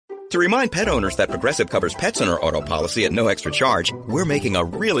To remind pet owners that Progressive covers pets in our auto policy at no extra charge, we're making a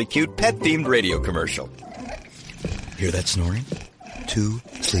really cute pet-themed radio commercial. Hear that snoring? 2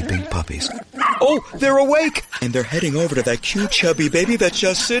 sleeping puppies. Oh, they're awake! And they're heading over to that cute chubby baby that's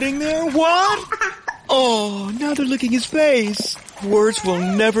just sitting there. What? Oh, now they're licking his face. Words will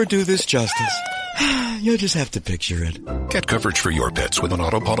never do this justice. You'll just have to picture it. Get coverage for your pets with an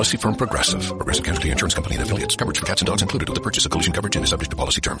auto policy from Progressive. Progressive Casualty Insurance Company and affiliates. Coverage for cats and dogs included with the purchase of collision coverage and is subject to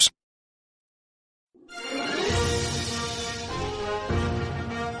policy terms.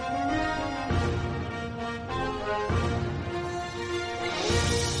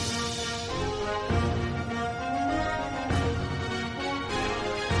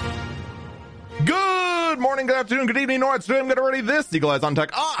 Good morning, good afternoon, good evening, North Stream. Get ready. This Eagle Eyes on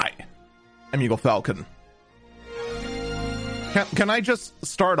Tech. I'm Eagle Falcon. Can I just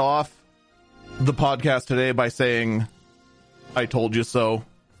start off the podcast today by saying, I told you so?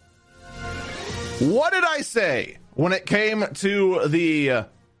 What did I say when it came to the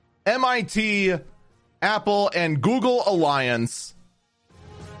MIT, Apple, and Google alliance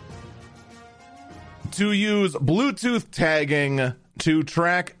to use Bluetooth tagging to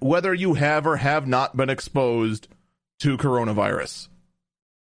track whether you have or have not been exposed to coronavirus?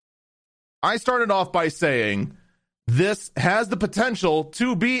 I started off by saying this has the potential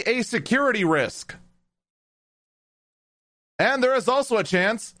to be a security risk. And there is also a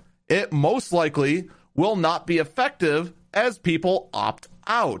chance it most likely will not be effective as people opt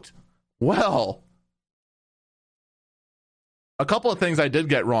out. Well, a couple of things I did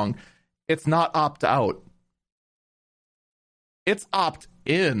get wrong. It's not opt out. It's opt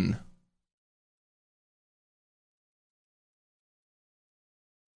in.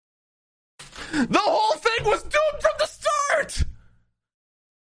 The whole thing was doomed from the start!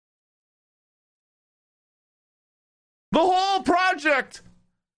 The whole project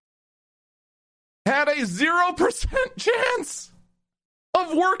had a 0% chance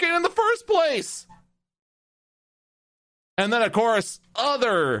of working in the first place. And then, of course,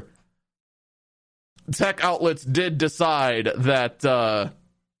 other tech outlets did decide that,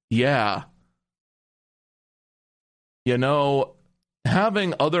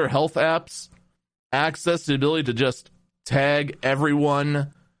 having other health apps access the ability to just tag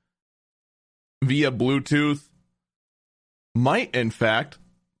everyone via Bluetooth might, in fact,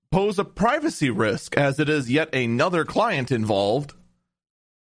 pose a privacy risk, as it is yet another client involved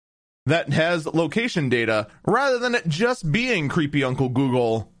that has location data, rather than it just being creepy Uncle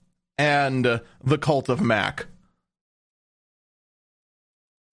Google and the cult of Mac.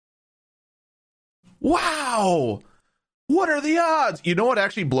 Wow! What are the odds? You know what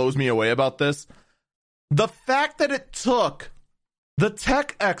actually blows me away about this? The fact that it took the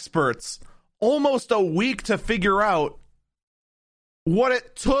tech experts almost a week to figure out what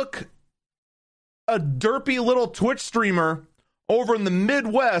it took a derpy little Twitch streamer over in the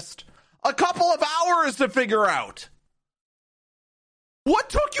Midwest a couple of hours to figure out. What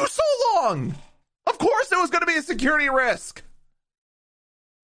took you so long? Of course it was going to be a security risk.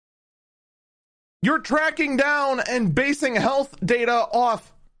 You're tracking down and basing health data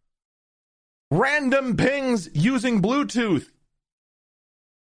off random pings using Bluetooth.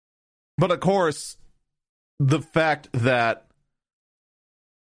 But of course, the fact that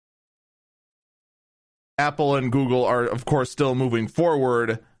Apple and Google are, of course, still moving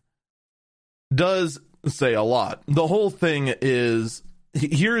forward does say a lot. The whole thing is,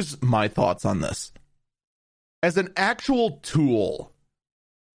 here's my thoughts on this. As an actual tool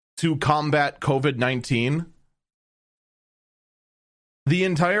to combat COVID-19, the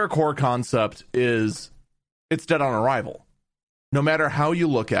entire core concept is it's dead on arrival, no matter how you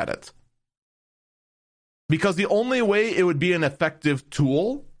look at it. Because the only way it would be an effective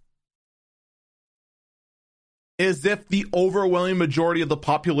tool is if the overwhelming majority of the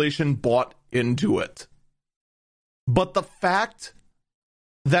population bought into it. But the fact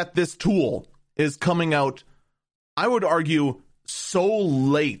that this tool is coming out, I would argue, so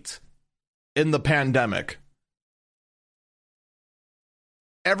late in the pandemic,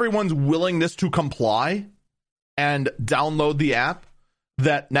 everyone's willingness to comply and download the app,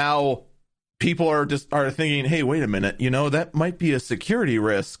 that now people are thinking, hey, wait a minute, that might be a security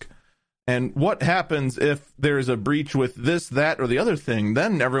risk. And what happens if there's a breach with this, that, or the other thing?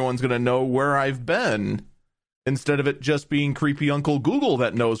 Then everyone's going to know where I've been, instead of it just being creepy Uncle Google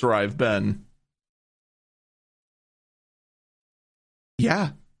that knows where I've been. Yeah.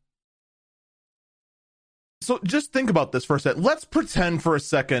 So just think about this for a second. Let's pretend for a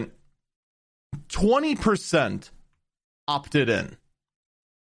second 20% opted in.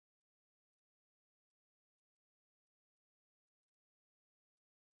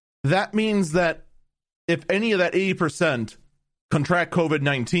 that means that if any of that 80% contract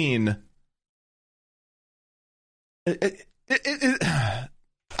COVID-19, I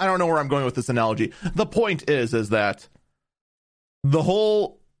don't know where I'm going with this analogy. The point is that the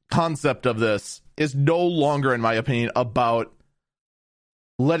whole concept of this is no longer, in my opinion, about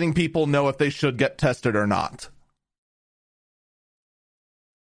letting people know if they should get tested or not.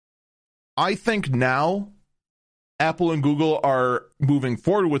 I think now Apple and Google are moving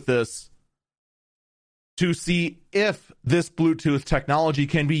forward with this to see if this Bluetooth technology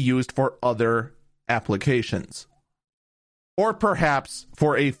can be used for other applications, or perhaps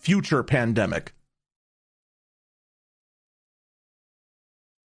for a future pandemic.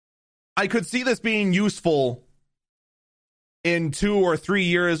 I could see this being useful in 2 or 3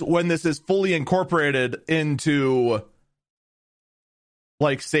 years when this is fully incorporated into,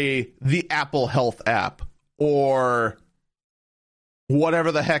 like, say, the Apple Health app or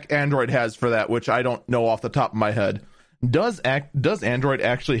whatever the heck Android has for that, which I don't know off the top of my head. Does Android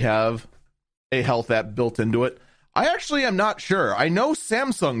actually have a health app built into it? I actually am not sure. I know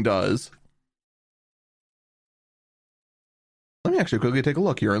Samsung does. Let me actually quickly take a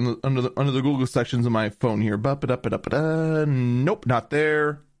look here under the Google sections of my phone here. Nope, not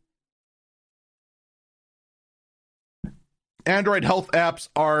there. Android health apps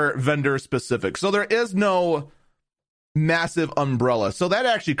are vendor specific, so there is no massive umbrella. So that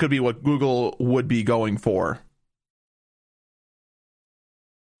actually could be what Google would be going for.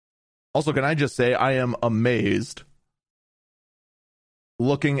 Also, can I just say I am amazed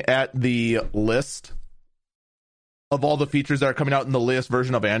looking at the list of all the features that are coming out in the latest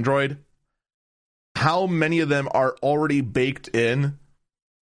version of Android, how many of them are already baked in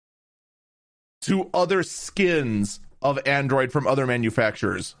to other skins of Android from other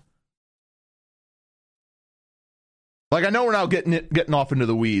manufacturers. Like, I know we're now getting off into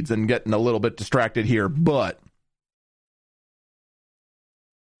the weeds and getting a little bit distracted here, but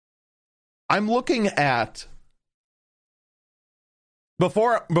I'm looking at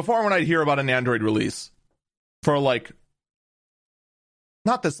before when I hear about an Android release for, like,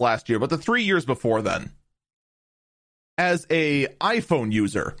 not this last year, but the 3 years before then, as a iPhone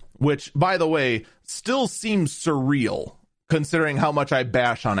user, which, by the way, still seems surreal considering how much I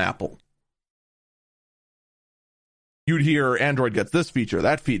bash on Apple. You'd hear Android gets this feature,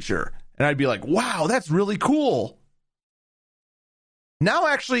 that feature, and I'd be like, wow, that's really cool. Now,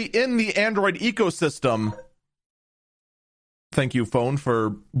 actually, in the Android ecosystem, thank you, phone,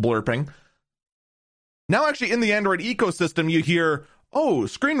 for blurping. Now, actually, in the Android ecosystem, you hear, oh,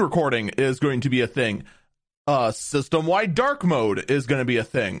 screen recording is going to be a thing. System-wide dark mode is going to be a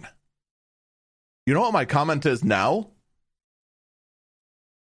thing. You know what my comment is now?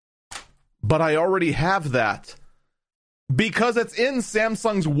 But I already have that. Because it's in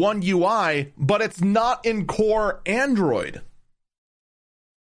Samsung's One UI, but it's not in core Android.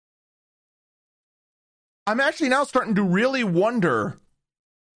 I'm actually now starting to really wonder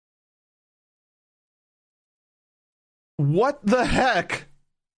what the heck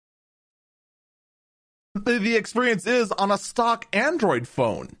the experience is on a stock Android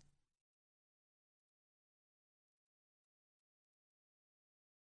phone.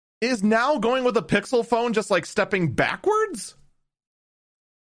 Is now going with a Pixel phone just like stepping backwards?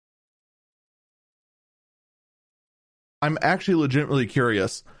 I'm actually legitimately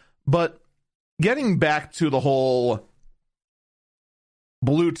curious. But getting back to the whole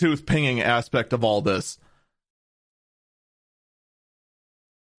Bluetooth pinging aspect of all this,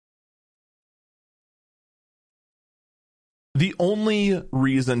 the only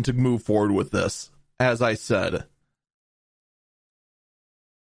reason to move forward with this, as I said,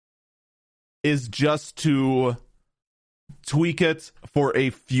 is just to tweak it for a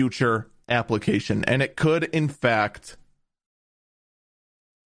future application. And it could, in fact,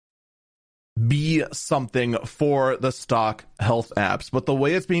 be something for the stock health apps. But the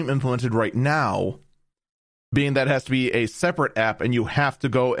way it's being implemented right now, being that it has to be a separate app and you have to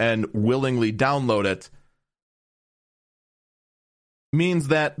go and willingly download it, means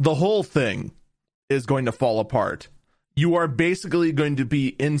that the whole thing is going to fall apart. You are basically going to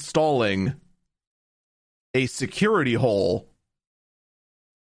be installing a security hole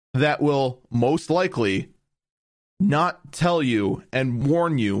that will most likely not tell you and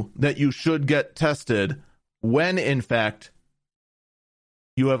warn you that you should get tested when, in fact,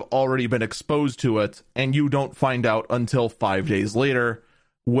 you have already been exposed to it and you don't find out until 5 days later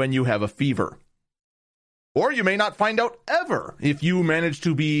when you have a fever. Or you may not find out ever if you manage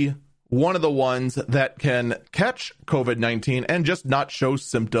to be one of the ones that can catch COVID-19 and just not show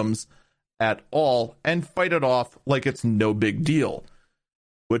symptoms at all and fight it off like it's no big deal.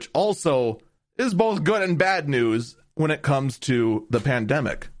 which also is both good and bad news when it comes to the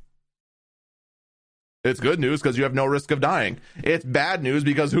pandemic. It's good news because you have no risk of dying. It's bad news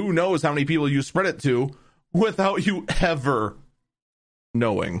because who knows how many people you spread it to without you ever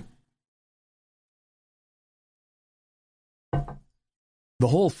knowing. The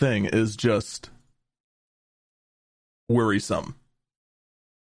whole thing is just worrisome.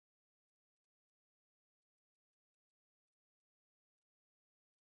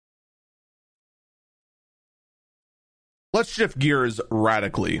 Let's shift gears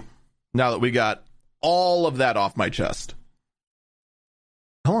radically now that we got all of that off my chest.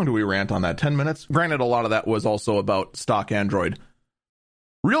 How long do we rant on that? 10 minutes? Granted, a lot of that was also about stock Android.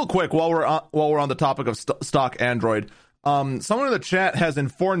 Real quick, while we're on the topic of stock Android, someone in the chat has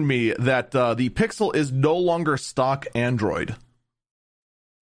informed me that the Pixel is no longer stock Android.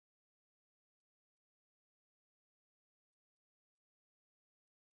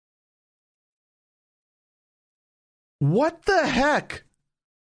 What the heck?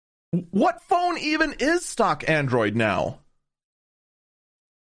 What phone even is stock Android now?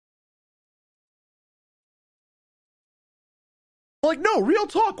 Like, no, real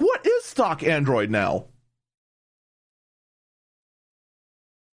talk, what is stock Android now?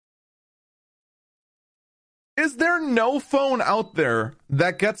 Is there no phone out there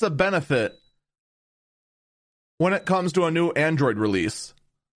that gets a benefit when it comes to a new Android release?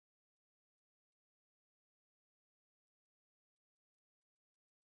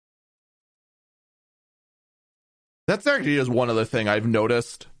 That's actually is one other thing I've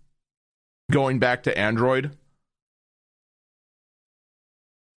noticed going back to Android.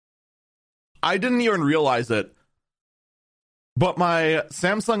 I didn't even realize it, but my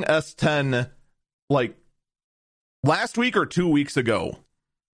Samsung S10, like, last week or 2 weeks ago,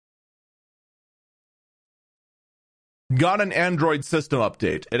 got an Android system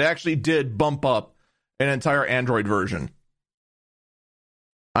update. It actually did bump up an entire Android version.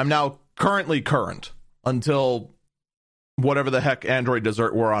 I'm now currently current until whatever the heck Android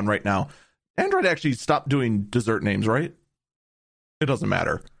dessert we're on right now. Android actually stopped doing dessert names, right? It doesn't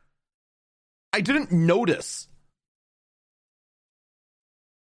matter. I didn't notice.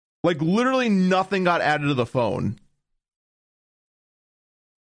 Like, literally nothing got added to the phone.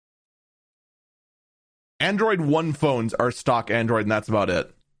 Android One phones are stock Android, and that's about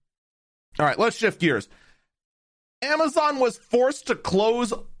it. All right, let's shift gears. Amazon was forced to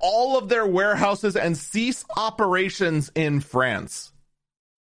close all of their warehouses and cease operations in France.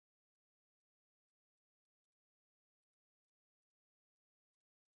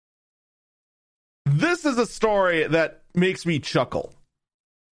 This is a story that makes me chuckle.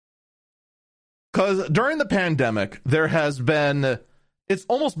 Because during the pandemic, there has been, it's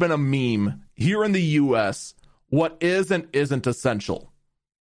almost been a meme here in the US, what is and isn't essential.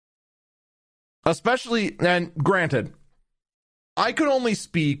 Especially, and granted, I could only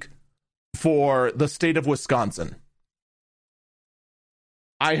speak for the state of Wisconsin.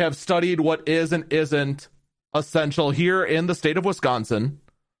 I have studied what is and isn't essential here in the state of Wisconsin,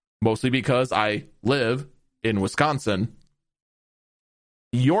 mostly because I live in Wisconsin.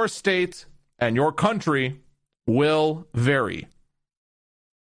 Your state and your country will vary.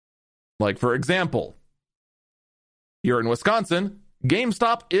 Like, for example, here in Wisconsin,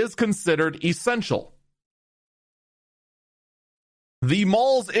 GameStop is considered essential. The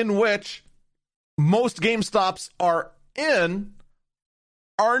malls in which most GameStops are in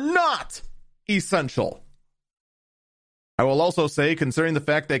are not essential. I will also say, considering the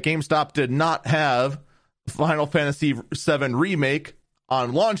fact that GameStop did not have Final Fantasy VII Remake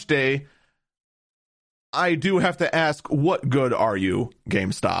on launch day, I do have to ask, what good are you,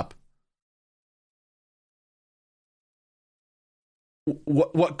 GameStop?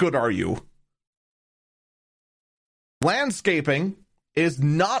 What good are you? Landscaping is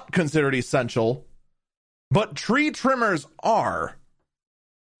not considered essential, but tree trimmers are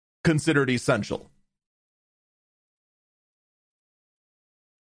considered essential.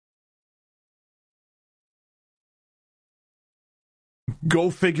 Go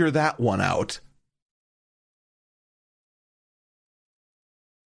figure that one out.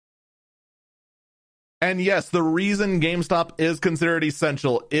 And yes, the reason GameStop is considered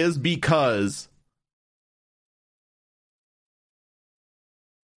essential is because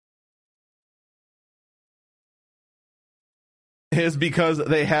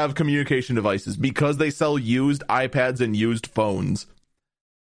they have communication devices, because they sell used iPads and used phones.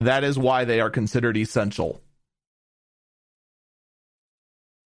 That is why they are considered essential.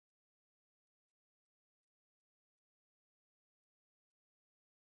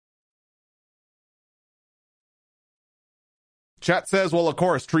 Chat says, well, of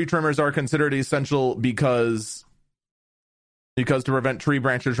course, tree trimmers are considered essential because to prevent tree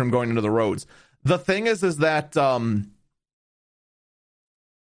branches from going into the roads. The thing is that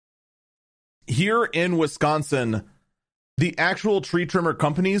here in Wisconsin, the actual tree trimmer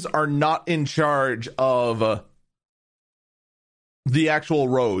companies are not in charge of the actual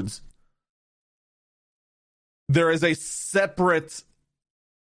roads. There's a separate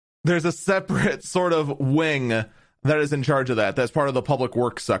sort of wing that is in charge of that. That's part of the public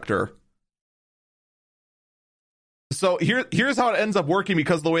works sector. So here's how it ends up working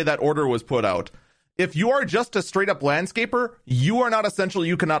because of the way that order was put out. If you are just a straight up landscaper, you are not essential.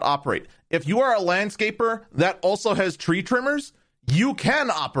 You cannot operate. If you are a landscaper that also has tree trimmers, you can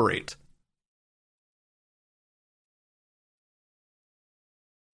operate.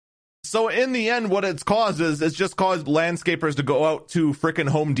 So in the end, what it's caused is it's just caused landscapers to go out to frickin'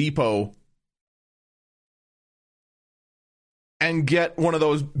 Home Depot and get one of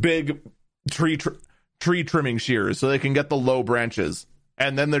those big tree trimming shears so they can get the low branches.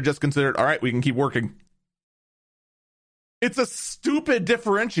 And then they're just considered, all right, we can keep working. It's a stupid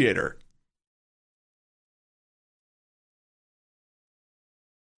differentiator.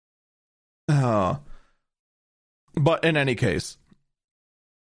 But in any case,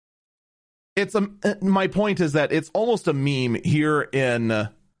 my point is that it's almost a meme here in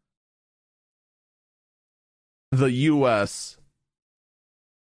the US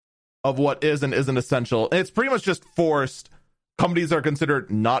of what is and isn't essential. And it's pretty much just forced companies that are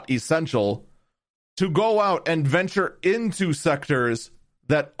considered not essential to go out and venture into sectors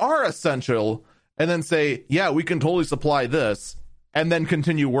that are essential and then say, yeah, we can totally supply this, and then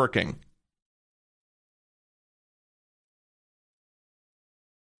continue working.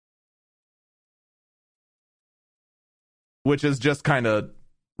 Which is just kind of,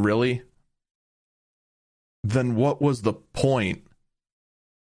 really? Then what was the point?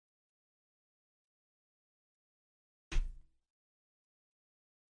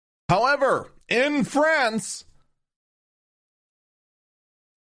 However, in France,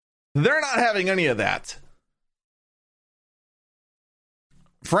 they're not having any of that.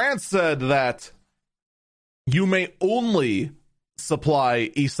 France said that you may only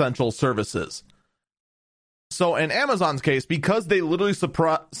supply essential services. So in Amazon's case, because they literally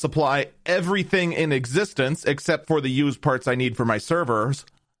supply everything in existence except for the used parts I need for my servers,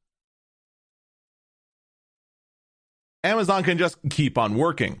 Amazon can just keep on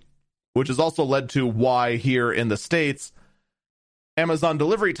working, which has also led to why here in the States, Amazon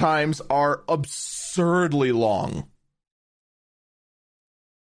delivery times are absurdly long.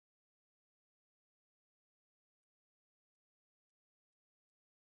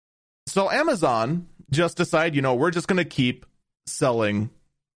 So Amazon just decide, we're just going to keep selling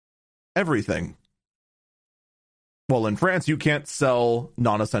everything. Well, in France, you can't sell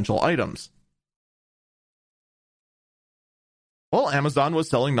non-essential items. Well, Amazon was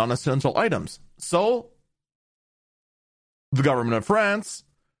selling non-essential items. So the government of France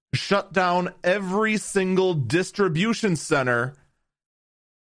shut down every single distribution center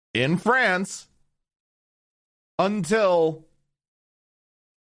in France until,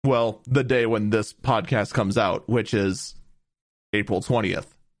 well, the day when this podcast comes out, which is April 20th.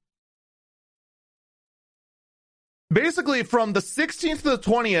 Basically, from the 16th to the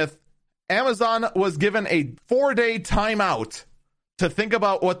 20th, Amazon was given a 4-day timeout to think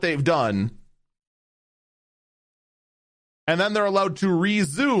about what they've done. And then they're allowed to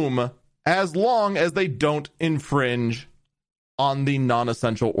resume as long as they don't infringe on the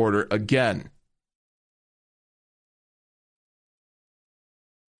non-essential order again.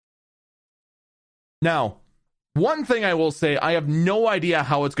 Now, one thing I will say, I have no idea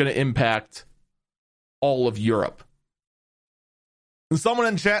how it's going to impact all of Europe. Someone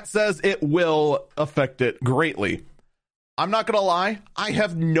in chat says it will affect it greatly. I'm not going to lie, I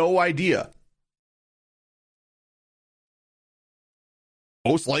have no idea.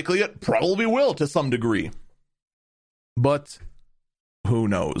 Most likely it probably will to some degree. But who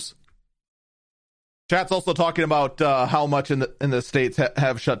knows? Chat's also talking about how much in the States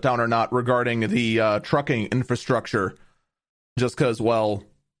have shut down or not regarding the trucking infrastructure. Just because, well,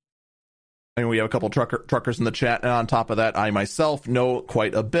 I mean, we have a couple truckers in the chat, and on top of that, I myself know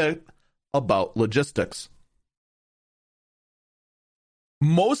quite a bit about logistics.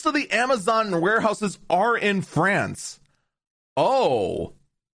 Most of the Amazon warehouses are in France. Oh.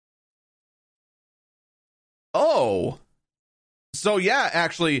 So yeah,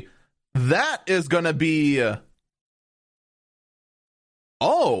 actually, that is going to be...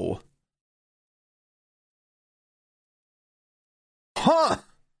 Huh.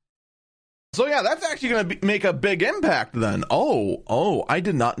 So yeah, that's actually going to make a big impact then. Oh, I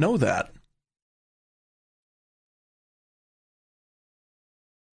did not know that.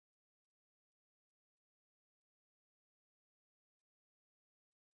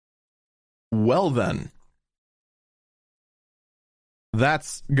 Well then,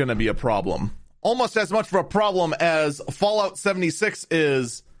 that's going to be a problem. Almost as much of a problem as Fallout 76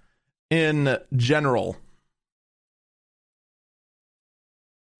 is in general.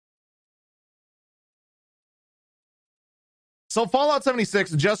 So Fallout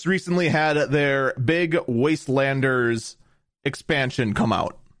 76 just recently had their big Wastelanders expansion come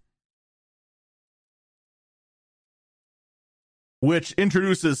out, which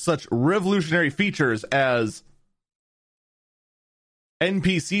introduces such revolutionary features as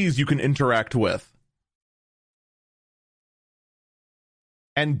NPCs you can interact with.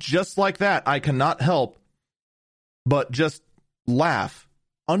 And just like that, I cannot help but just laugh.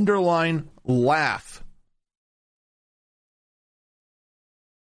 Underline laugh.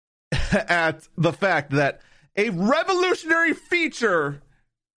 At the fact that a revolutionary feature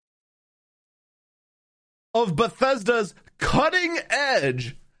of Bethesda's cutting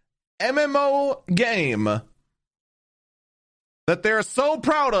edge MMO game that they're so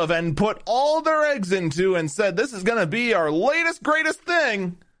proud of and put all their eggs into and said this is going to be our latest greatest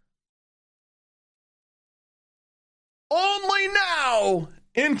thing, only now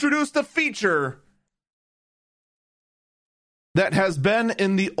introduced a feature that has been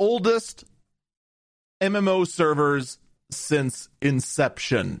in the oldest MMO servers since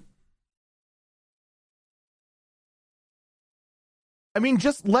inception. I mean,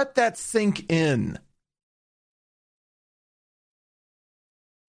 just let that sink in.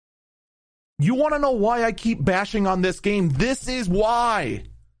 You want to know why I keep bashing on this game? This is why.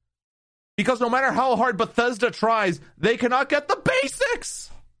 Because no matter how hard Bethesda tries, they cannot get the basics.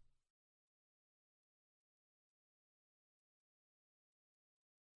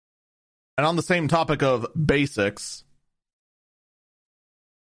 And on the same topic of basics,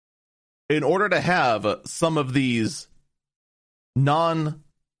 in order to have some of these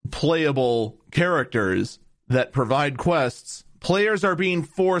non-playable characters that provide quests, players are being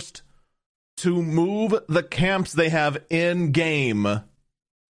forced to move the camps they have in-game.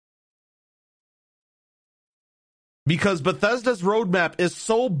 Because Bethesda's roadmap is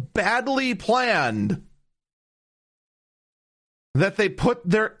so badly planned that they put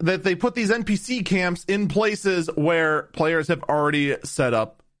these NPC camps in places where players have already set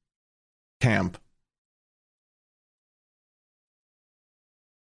up camp.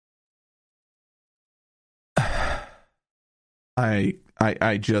 I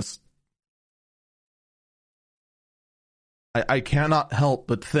cannot help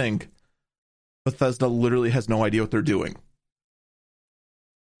but think Bethesda literally has no idea what they're doing.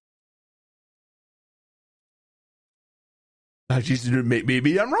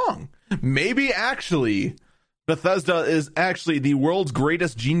 Maybe I'm wrong. Maybe actually Bethesda is actually the world's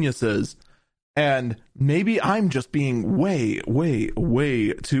greatest geniuses, and maybe I'm just being way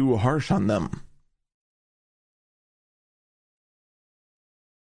too harsh on them.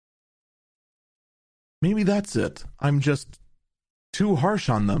 Maybe that's it. I'm just too harsh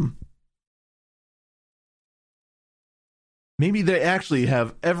on them. Maybe they actually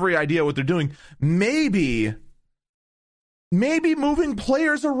have every idea what they're doing. Maybe moving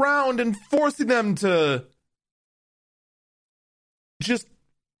players around and forcing them to just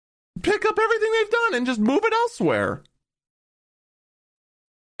pick up everything they've done and just move it elsewhere.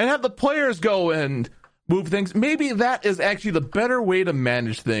 And have the players go and move things. Maybe that is actually the better way to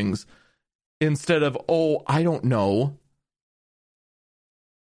manage things instead of, I don't know,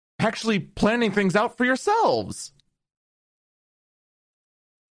 actually planning things out for yourselves.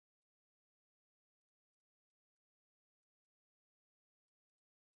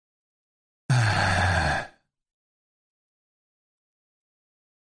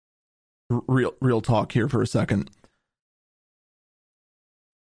 Real talk here for a second.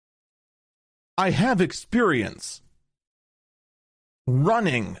 I have experience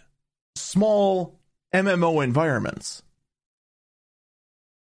running small MMO environments.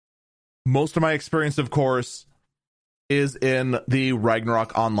 Most of my experience, of course, is in the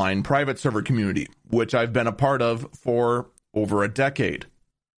Ragnarok Online private server community, which I've been a part of for over a decade.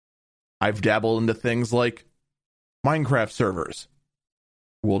 I've dabbled into things like Minecraft servers,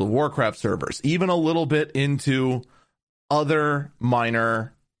 World of Warcraft servers, even a little bit into other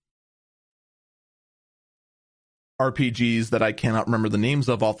minor RPGs that I cannot remember the names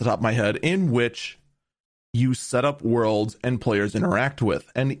of off the top of my head, in which you set up worlds and players interact with,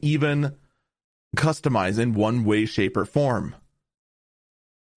 and even customize in one way, shape, or form.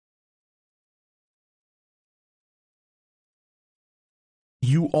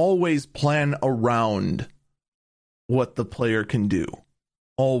 you always plan around what the player can do.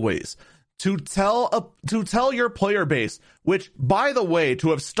 Always. To tell your player base, which, by the way, to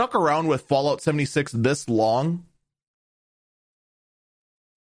have stuck around with Fallout 76 this long,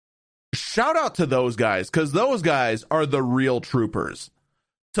 shout out to those guys, because those guys are the real troopers.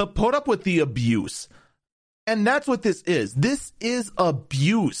 To put up with the abuse. And that's what this is. This is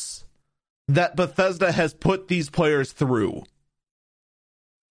abuse that Bethesda has put these players through.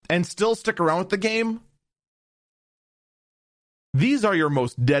 And still stick around with the game. These are your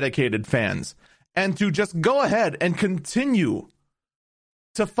most dedicated fans. And to just go ahead and continue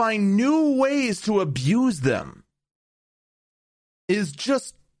to find new ways to abuse them is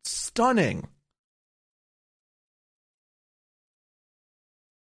just stunning.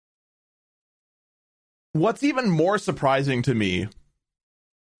 What's even more surprising to me,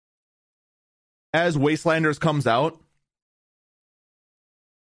 as Wastelanders comes out,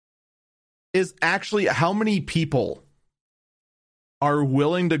 is actually how many people are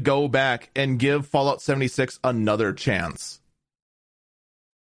willing to go back and give Fallout 76 another chance.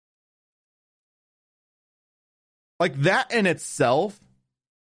 Like, that in itself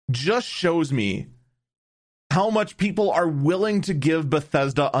just shows me how much people are willing to give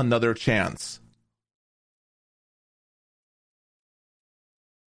Bethesda another chance.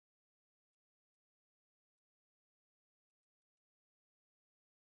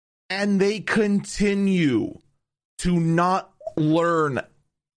 And they continue to not learn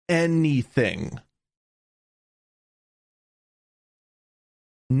anything.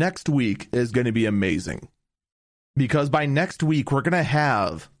 Next week is going to be amazing. Because by next week, we're going to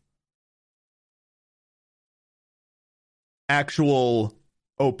have actual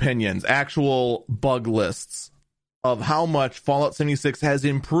opinions, actual bug lists of how much Fallout 76 has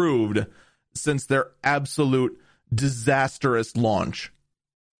improved since their absolute disastrous launch.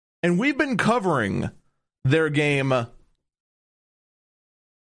 And we've been covering their game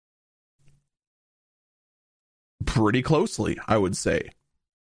pretty closely, I would say,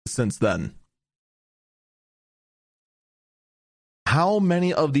 since then. How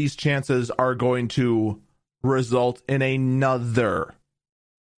many of these chances are going to result in another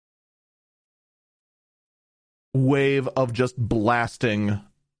wave of just blasting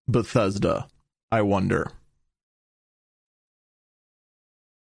Bethesda, I wonder?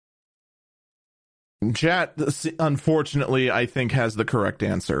 Chat, unfortunately, I think has the correct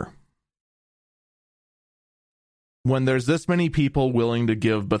answer. When there's this many people willing to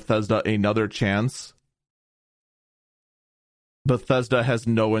give Bethesda another chance, Bethesda has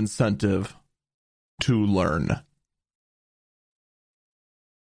no incentive to learn.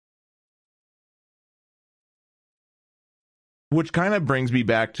 Which kind of brings me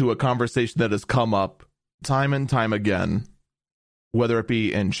back to a conversation that has come up time and time again, whether it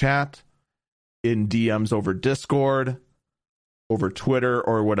be in chat, in DMs over Discord, over Twitter,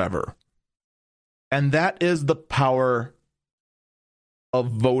 or whatever. And that is the power of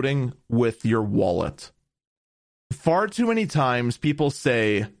voting with your wallet. Far too many times people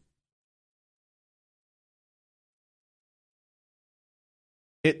say,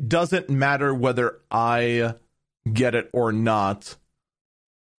 it doesn't matter whether I get it or not.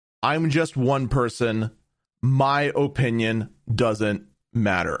 I'm just one person. My opinion doesn't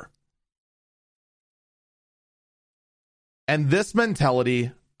matter. And this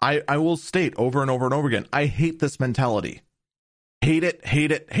mentality, I will state over and over and over again, I hate this mentality. Hate it,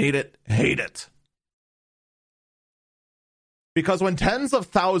 hate it, hate it, hate it. Because when tens of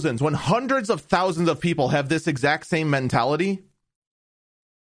thousands, when hundreds of thousands of people have this exact same mentality,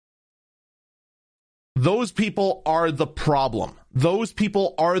 those people are the problem. Those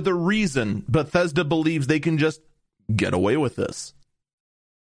people are the reason Bethesda believes they can just get away with this.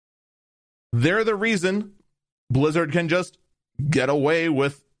 They're the reason Blizzard can just get away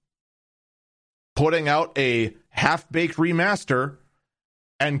with putting out a half-baked remaster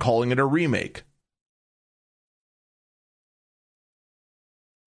and calling it a remake.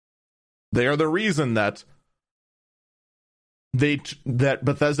 They are the reason that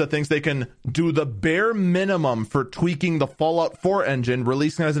Bethesda thinks they can do the bare minimum for tweaking the Fallout 4 engine,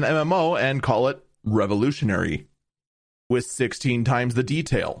 releasing it as an MMO, and call it revolutionary with 16 times the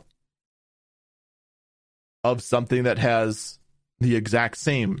detail of something that has the exact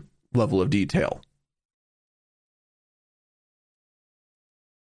same level of detail.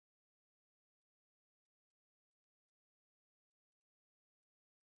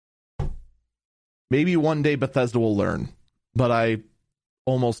 Maybe one day Bethesda will learn, but I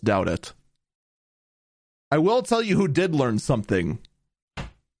almost doubt it. I will tell you who did learn something.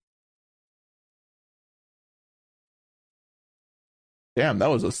 Damn, that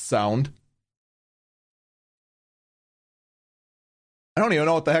was a sound. I don't even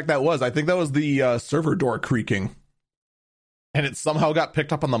know what the heck that was. I think that was the server door creaking. And it somehow got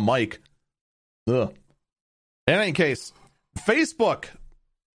picked up on the mic. Ugh. In any case, Facebook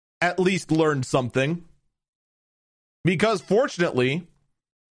at least learned something. Because fortunately,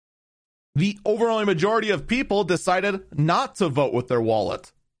 the overwhelming majority of people decided not to vote with their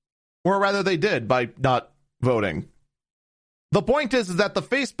wallet. Or rather, they did by not voting. The point is that the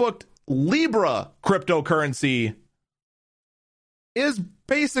Facebook Libra cryptocurrency is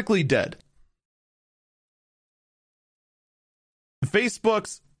basically dead.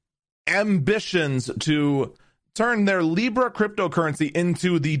 Facebook's ambitions to turn their Libra cryptocurrency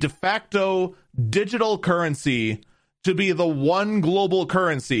into the de facto digital currency to be the one global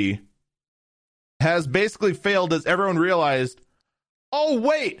currency has basically failed, as everyone realized, oh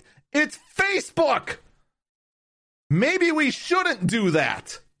wait, it's Facebook! Maybe we shouldn't do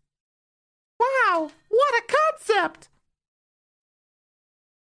that. Wow, what a concept!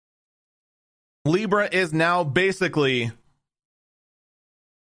 Libra is now basically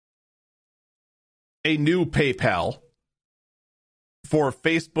a new PayPal for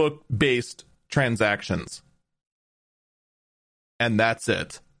Facebook-based transactions. And that's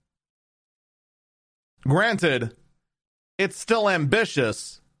it. Granted, it's still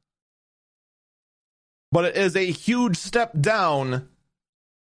ambitious, but it is a huge step down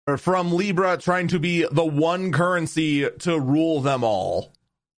from Libra trying to be the one currency to rule them all.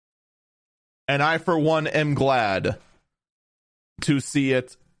 And I, for one, am glad to see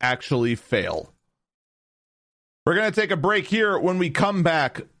it actually fail. We're going to take a break here. When we come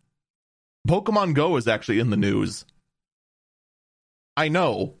back, Pokemon Go is actually in the news. I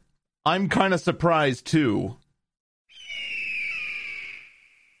know. I'm kind of surprised, too.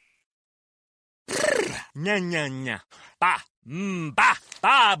 Nya nya nya. Ba. Ba.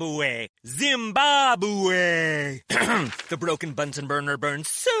 Babue. Zimbabwe. The broken Bunsen burner burns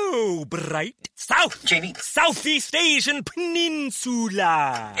so bright. South. Jamie. Southeast Asian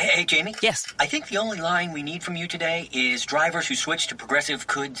Peninsula. Hey, Jamie? Yes? I think the only line we need from you today is drivers who switch to Progressive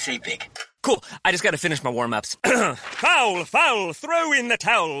could save big. Cool. I just got to finish my warm-ups. Foul, foul, throw in the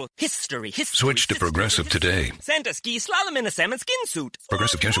towel. History. Switch to Progressive today. Santa ski slalom in a salmon skin suit.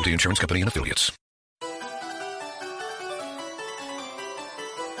 Progressive Casualty Insurance Company and Affiliates.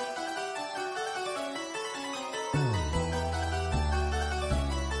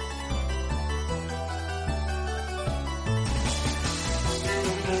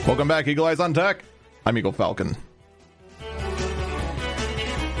 Welcome back, Eagle Eyes on Tech. I'm Eagle Falcon.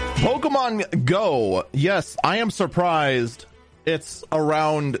 Pokemon Go. Yes, I am surprised it's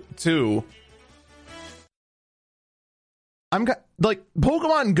around 2.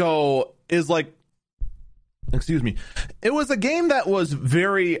 Pokemon Go is excuse me. It was a game that was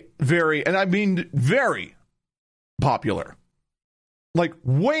very, very, and I mean very popular.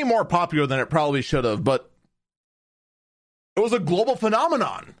 Way more popular than it probably should have, but it was a global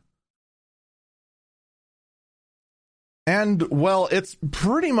phenomenon. And, well, it's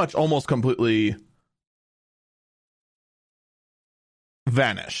pretty much almost completely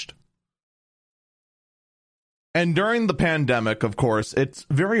vanished. And during the pandemic, of course, it's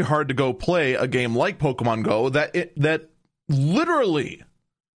very hard to go play a game like Pokemon Go that literally,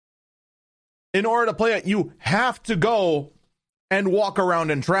 in order to play it, you have to go and walk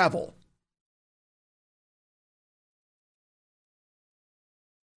around and travel.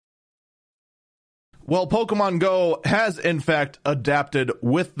 Well, Pokemon Go has, in fact, adapted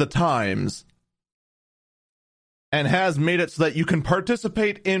with the times and has made it so that you can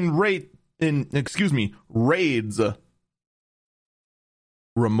participate in raids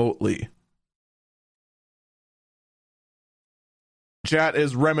remotely. Chat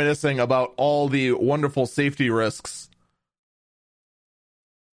is reminiscing about all the wonderful safety risks.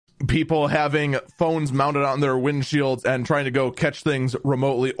 People having phones mounted on their windshields and trying to go catch things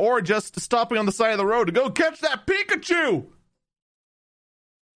remotely, or just stopping on the side of the road to go catch that Pikachu.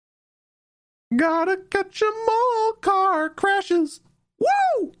 Gotta catch 'em all, car crashes.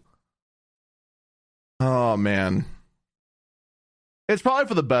 Woo! Oh, man. It's probably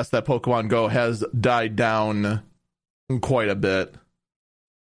for the best that Pokemon Go has died down quite a bit.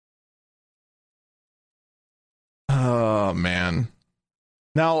 Oh, man.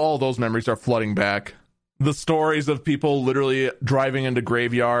 Now all those memories are flooding back. The stories of people literally driving into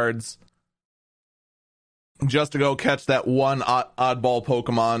graveyards just to go catch that one oddball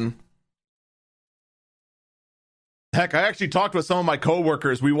Pokemon. Heck, I actually talked with some of my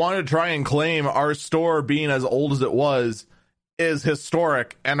coworkers. We wanted to try and claim our store, being as old as it was, is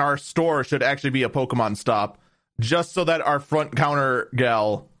historic, and our store should actually be a Pokemon stop, just so that our front counter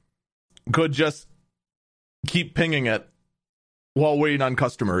gal could just keep pinging it while waiting on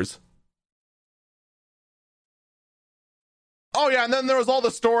customers. Oh yeah, and then there was all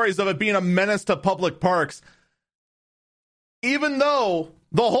the stories of it being a menace to public parks. Even though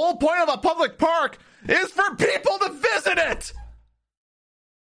the whole point of a public park is for people to visit it.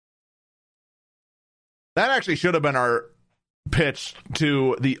 That actually should have been our pitch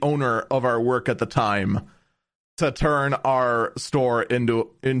to the owner of our work at the time, to turn our store into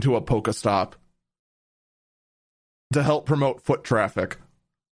a Pokestop to help promote foot traffic.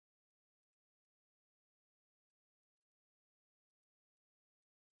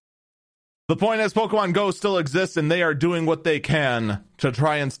 The point is, Pokemon Go still exists, and they are doing what they can to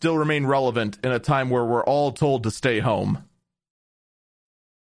try and still remain relevant in a time where we're all told to stay home.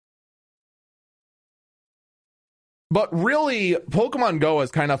 But really, Pokemon Go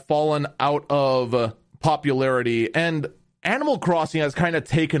has kind of fallen out of popularity, and Animal Crossing has kind of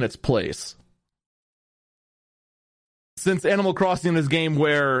taken its place. Since Animal Crossing is a game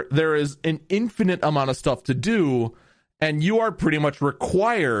where there is an infinite amount of stuff to do, and you are pretty much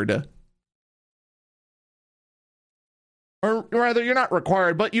required, or rather, you're not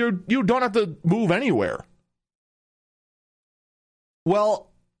required, but you don't have to move anywhere.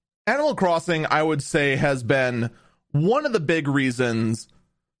 Well, Animal Crossing, I would say, has been one of the big reasons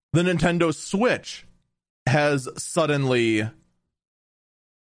the Nintendo Switch has suddenly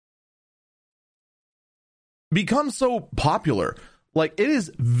become so popular. Like, it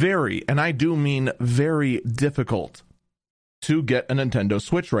is very, and I do mean very, difficult to get a Nintendo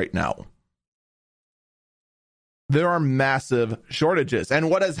Switch right now. There are massive shortages, and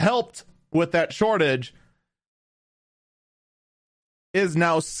what has helped with that shortage is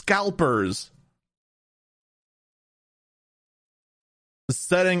now scalpers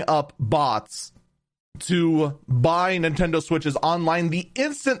setting up bots to buy Nintendo Switches online the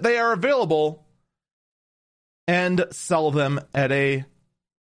instant they are available and sell them at a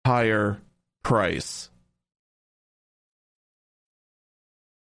higher price.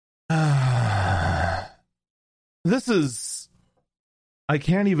 This is... I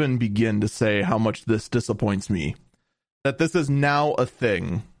can't even begin to say how much this disappoints me. That this is now a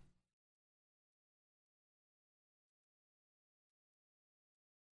thing.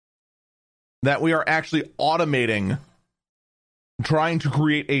 That we are actually automating, trying to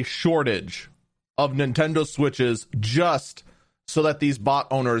create a shortage of Nintendo Switches just so that these bot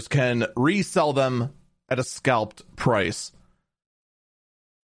owners can resell them at a scalped price.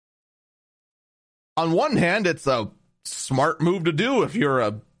 On one hand, it's a smart move to do if you're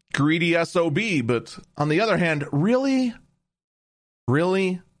a greedy SOB, but on the other hand, really?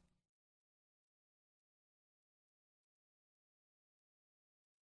 Really?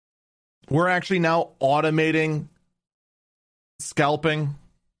 We're actually now automating scalping.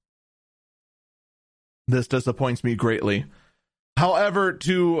 This disappoints me greatly. However,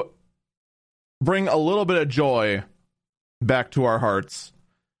 to bring a little bit of joy back to our hearts,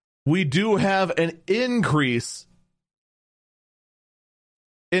 we do have an increase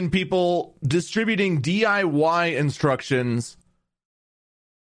in people distributing DIY instructions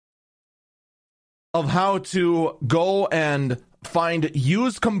of how to go and find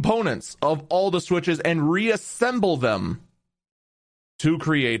used components of all the Switches and reassemble them to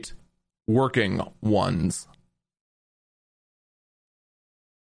create working ones.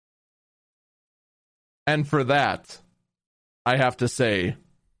 And for that, I have to say,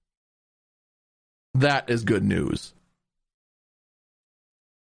 that is good news.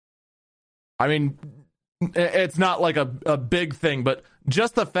 I mean, it's not like a big thing, but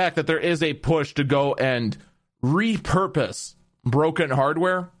just the fact that there is a push to go and repurpose broken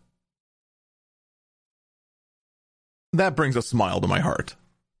hardware, that brings a smile to my heart.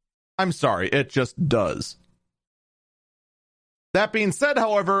 I'm sorry, it just does. That being said,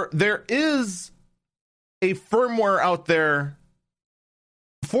 however, there is a firmware out there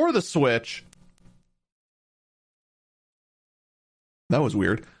for the Switch. That was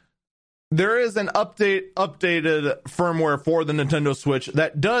weird. There is an updated firmware for the Nintendo Switch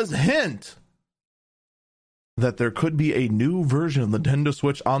that does hint that there could be a new version of the Nintendo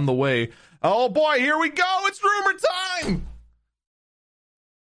Switch on the way. Oh boy, here we go! It's rumor time!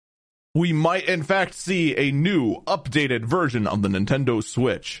 We might in fact see a new, updated version of the Nintendo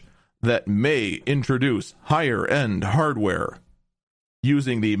Switch that may introduce higher-end hardware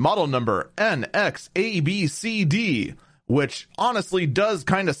using the model number NXABCD, which honestly does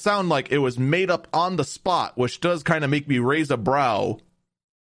kind of sound like it was made up on the spot, which does kind of make me raise a brow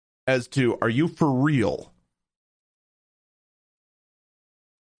as to, are you for real?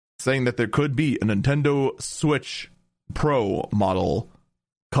 saying that there could be a Nintendo Switch Pro model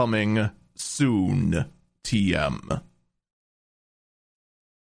coming soon. TM.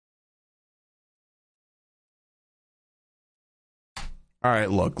 All right,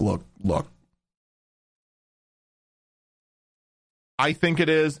 look. I think it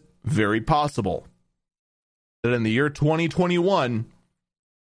is very possible that in the year 2021,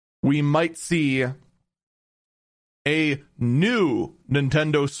 we might see a new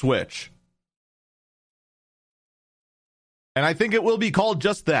Nintendo Switch. And I think it will be called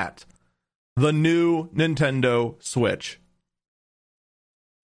just that. The new Nintendo Switch.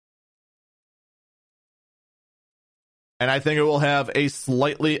 And I think it will have a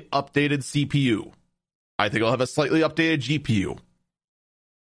slightly updated CPU. I think it'll have a slightly updated GPU.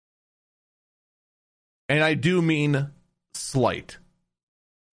 And I do mean slight.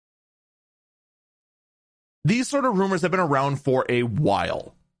 These sort of rumors have been around for a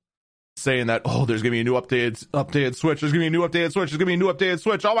while. Saying that, oh, there's going to be a new updated Switch. There's going to be a new updated Switch. There's going to be a new updated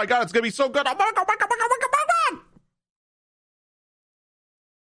Switch. Oh my God, it's going to be so good. Oh my God.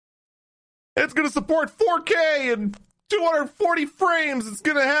 It's going to support 4K and 240 frames. It's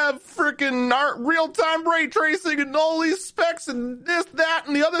going to have freaking real-time ray tracing and all these specs and this, that,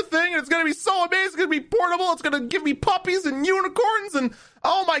 and the other thing. And it's going to be so amazing. It's going to be portable. It's going to give me puppies and unicorns. And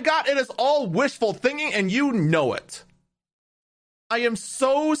oh my God, it is all wishful thinking, and you know it. I am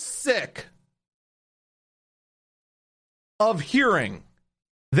so sick of hearing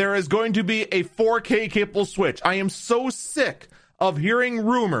there is going to be a 4K capable Switch. I am so sick of hearing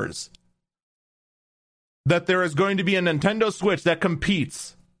rumors that there is going to be a Nintendo Switch that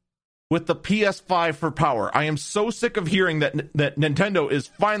competes with the PS5 for power. I am so sick of hearing that Nintendo is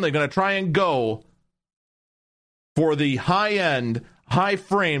finally going to try and go for the high-end, high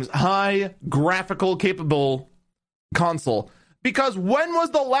frames, high graphical capable console. Because when was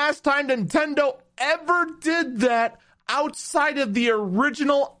the last time Nintendo ever did that outside of the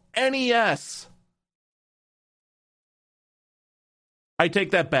original NES? I take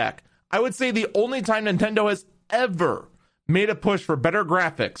that back. I would say the only time Nintendo has ever made a push for better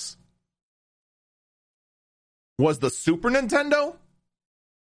graphics was the Super Nintendo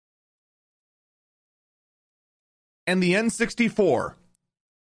and the N64.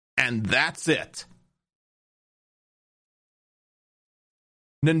 And that's it.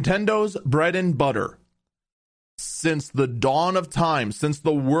 Nintendo's bread and butter, since the dawn of time, since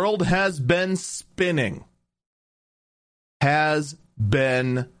the world has been spinning, has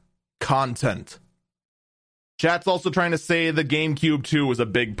been content. Chat's also trying to say the GameCube 2 was a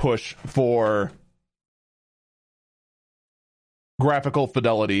big push for graphical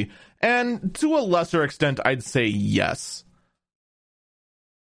fidelity, and to a lesser extent, I'd say yes.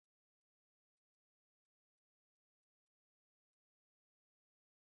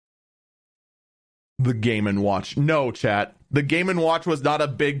 The Game & Watch. No, chat. The Game & Watch was not a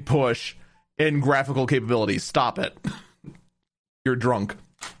big push in graphical capabilities. Stop it. You're drunk.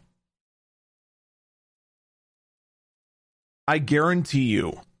 I guarantee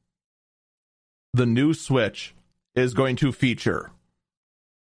you the new Switch is going to feature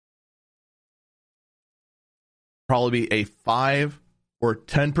probably a 5 or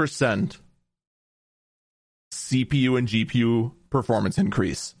 10% CPU and GPU performance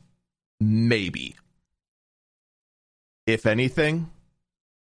increase. Maybe. If anything,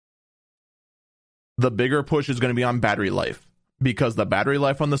 the bigger push is going to be on battery life, because the battery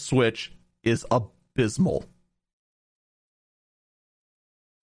life on the Switch is abysmal.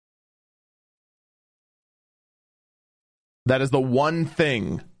 That is the one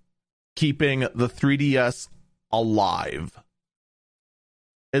thing keeping the 3DS alive,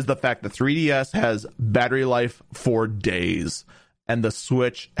 is the fact that 3DS has battery life for days, and the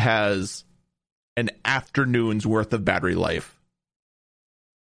Switch has an afternoon's worth of battery life.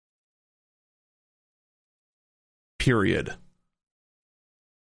 Period.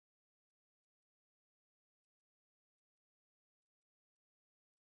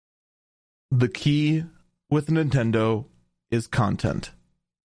 The key with Nintendo is content.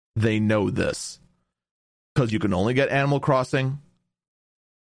 They know this, because you can only get Animal Crossing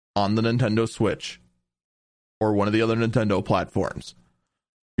on the Nintendo Switch or one of the other Nintendo platforms.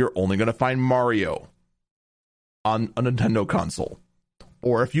 You're only going to find Mario on a Nintendo console.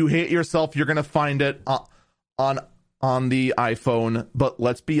 Or if you hate yourself, you're going to find it on the iPhone. But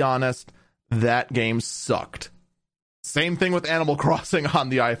let's be honest, that game sucked. Same thing with Animal Crossing on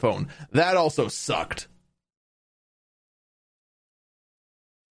the iPhone. That also sucked.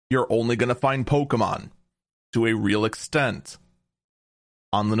 You're only going to find Pokemon, to a real extent,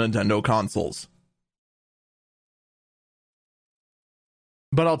 on the Nintendo consoles.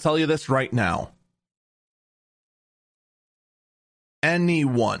 But I'll tell you this right now.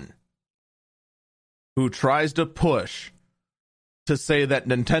 Anyone who tries to push to say that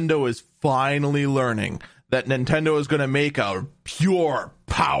Nintendo is finally learning, that Nintendo is going to make a pure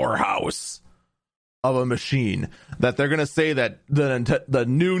powerhouse of a machine, that they're going to say that the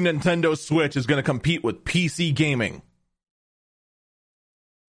new Nintendo Switch is going to compete with PC gaming.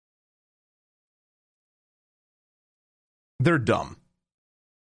 They're dumb.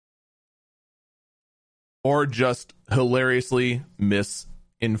 Or just hilariously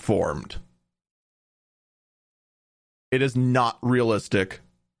misinformed. It is not realistic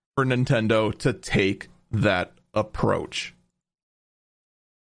for Nintendo to take that approach.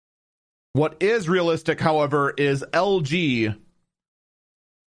 What is realistic, however, is LG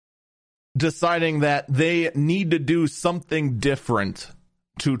deciding that they need to do something different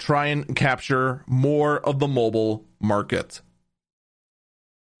to try and capture more of the mobile market.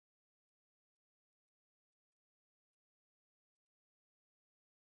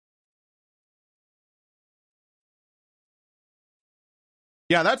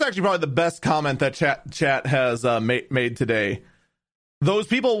 Yeah, that's actually probably the best comment that chat has made today. Those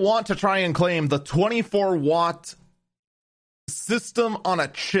people want to try and claim the 24-watt system on a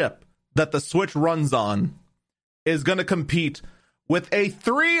chip that the Switch runs on is going to compete with a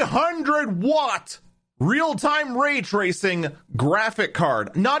 300-watt real-time ray tracing graphic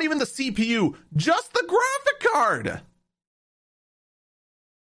card. Not even the CPU, just the graphic card.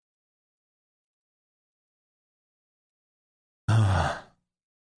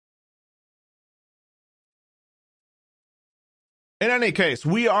 In any case,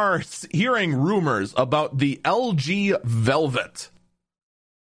 we are hearing rumors about the LG Velvet,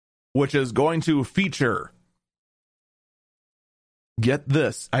 which is going to feature, get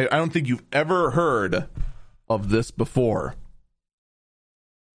this, I don't think you've ever heard of this before,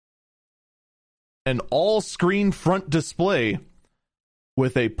 an all-screen front display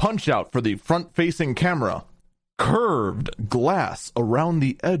with a punch-out for the front-facing camera, curved glass around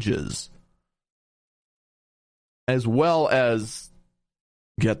the edges, as well as,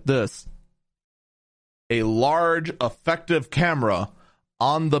 get this, a large effective camera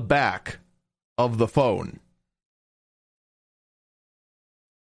on the back of the phone.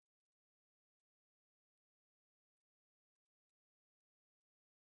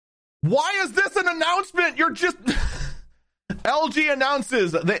 Why is this an announcement? You're just... LG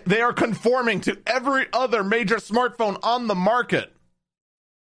announces they are conforming to every other major smartphone on the market.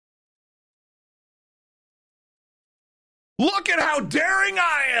 Look at how daring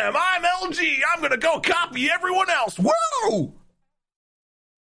I am. I'm LG. I'm going to go copy everyone else. Woo!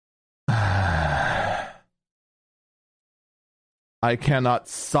 I cannot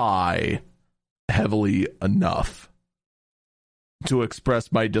sigh heavily enough to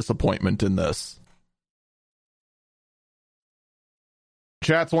express my disappointment in this.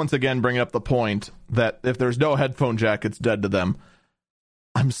 Chat's once again bringing up the point that if there's no headphone jack, it's dead to them.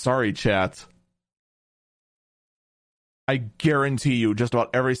 I'm sorry, chat. I guarantee you just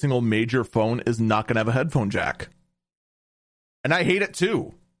about every single major phone is not going to have a headphone jack. And I hate it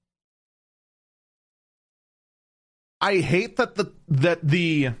too. I hate that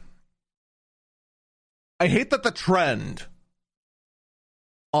the trend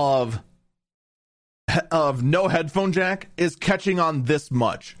of no headphone jack is catching on this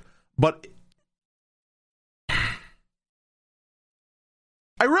much. But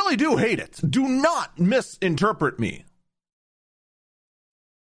I really do hate it. Do not misinterpret me.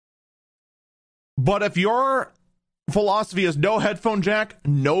 But if your philosophy is no headphone jack,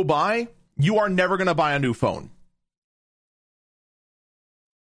 no buy, you are never going to buy a new phone.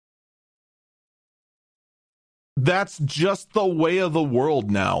 That's just the way of the world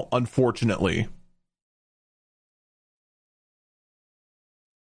now, unfortunately.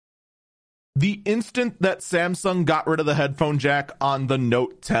 The instant that Samsung got rid of the headphone jack on the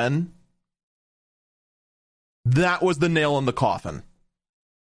Note 10, that was the nail in the coffin.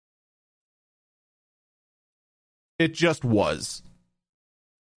 It just was.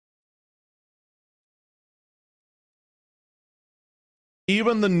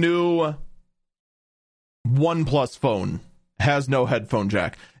 Even the new OnePlus phone has no headphone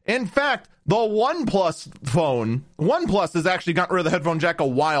jack. In fact, the OnePlus phone, OnePlus has actually gotten rid of the headphone jack a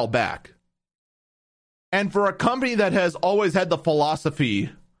while back. And for a company that has always had the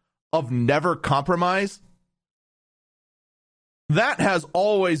philosophy of never compromise, that has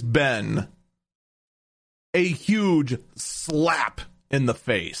always been a huge slap in the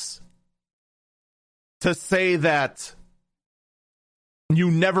face. To say that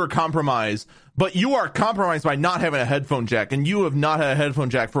you never compromise, but you are compromised by not having a headphone jack, and you have not had a headphone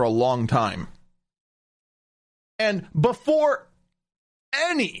jack for a long time. And before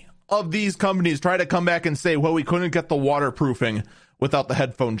any of these companies try to come back and say, well, we couldn't get the waterproofing without the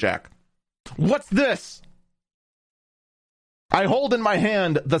headphone jack. What's this? I hold in my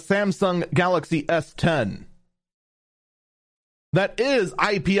hand the Samsung Galaxy S10 that is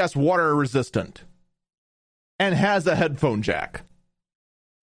IPS water resistant and has a headphone jack.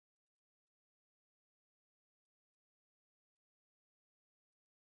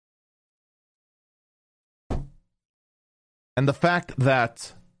 And the fact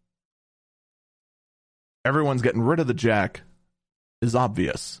that everyone's getting rid of the jack is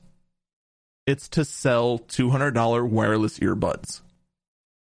obvious. It's to sell $200 wireless earbuds.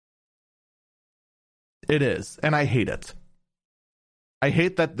 It is, and I hate it. I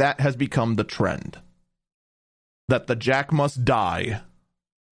hate that that has become the trend. That the jack must die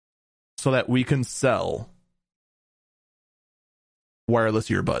so that we can sell wireless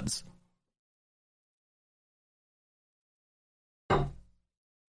earbuds.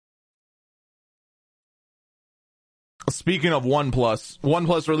 Speaking of OnePlus,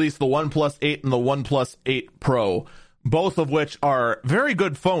 OnePlus released the OnePlus 8 and the OnePlus 8 Pro, both of which are very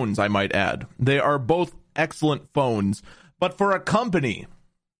good phones, I might add. They are both excellent phones, but for a company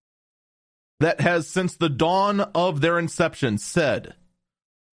that has, since the dawn of their inception, said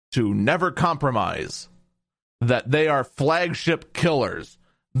to never compromise, that they are flagship killers,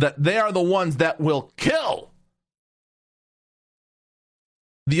 that they are the ones that will kill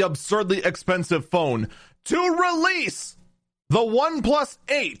the absurdly expensive phone, to release the OnePlus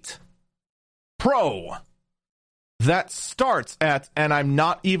 8 Pro that starts at, and I'm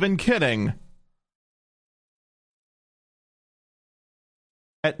not even kidding,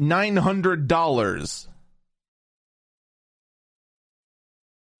 at $900.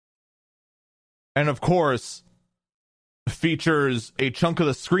 And of course, features a chunk of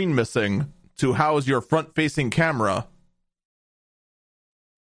the screen missing to house your front-facing camera.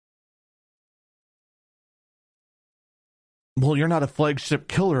 Well, you're not a flagship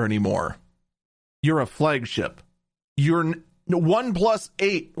killer anymore. You're a flagship. Your OnePlus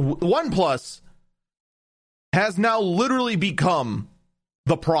 8, OnePlus has now literally become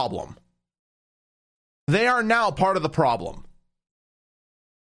the problem. They are now part of the problem.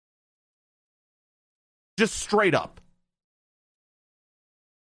 Just straight up.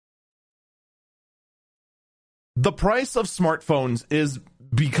 The price of smartphones is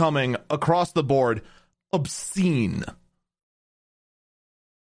becoming, across the board, obscene.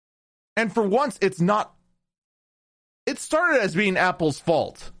 And for once, it's not. It started as being Apple's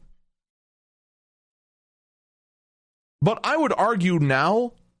fault. But I would argue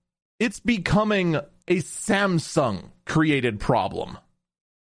now, it's becoming a Samsung-created problem.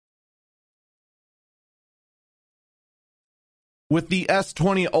 With the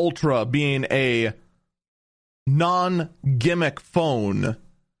S20 Ultra being a non-gimmick phone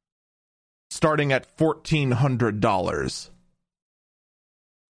starting at $1,400.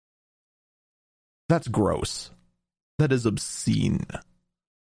 That's gross. That is obscene.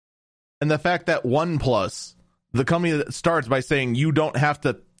 And the fact that OnePlus, the company that starts by saying you don't have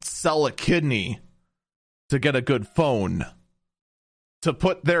to sell a kidney to get a good phone, to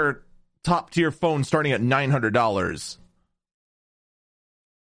put their top tier phone starting at $900,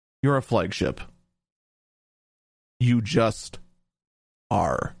 you're a flagship. You just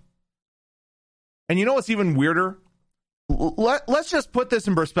are. And you know what's even weirder? Let's just put this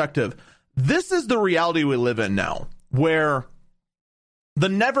in perspective. This is the reality we live in now, where the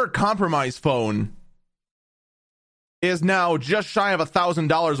never compromise phone is now just shy of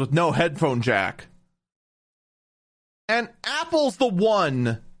 $1,000 with no headphone jack. And Apple's the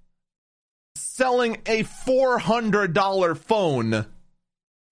one selling a $400 phone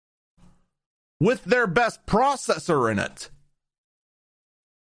with their best processor in it.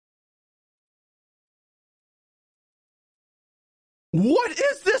 What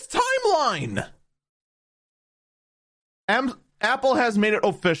is this timeline? Apple has made it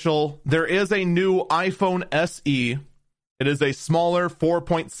official. There is a new iPhone SE. It is a smaller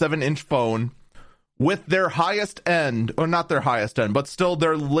 4.7-inch phone with their highest end, or not their highest end, but still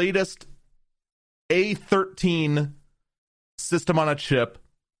their latest A13 system on a chip,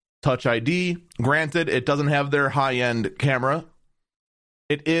 Touch ID. Granted, it doesn't have their high-end camera.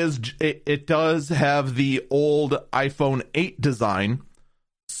 It does have the old iPhone 8 design,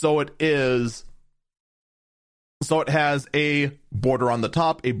 so it has a border on the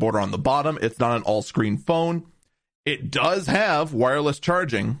top, a border on the bottom. It's not an all-screen phone. It does have wireless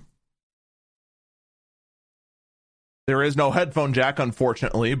charging. There is no headphone jack,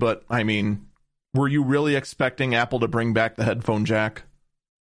 unfortunately, but I mean, were you really expecting Apple to bring back the headphone jack?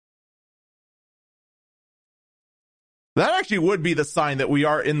 That actually would be the sign that we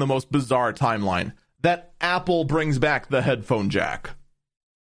are in the most bizarre timeline, that Apple brings back the headphone jack.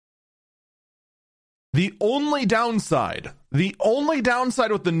 The only downside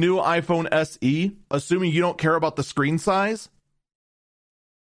with the new iPhone SE, assuming you don't care about the screen size,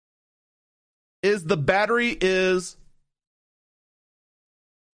 is the battery is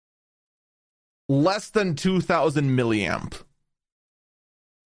less than 2,000 milliamp.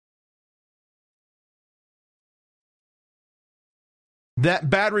 That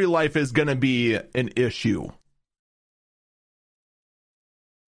battery life is going to be an issue.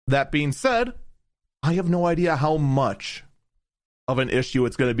 That being said, I have no idea how much of an issue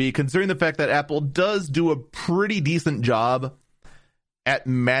it's going to be, considering the fact that Apple does do a pretty decent job at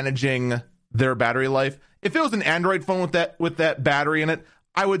managing their battery life. If it was an Android phone with that battery in it,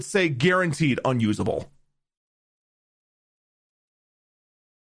 I would say guaranteed unusable.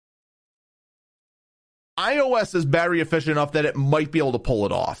 iOS is battery efficient enough that it might be able to pull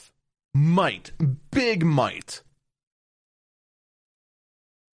it off. Big might.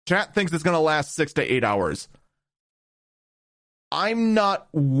 Chat thinks it's going to last 6 to 8 hours. I'm not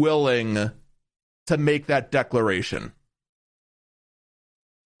willing to make that declaration,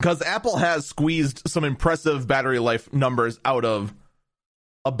 because Apple has squeezed some impressive battery life numbers out of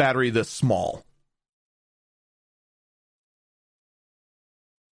a battery this small.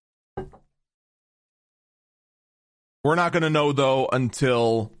 We're not going to know, though,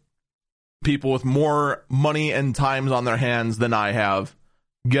 until people with more money and times on their hands than I have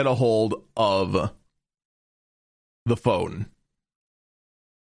get a hold of the phone.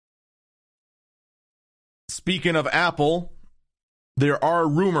 Speaking of Apple, there are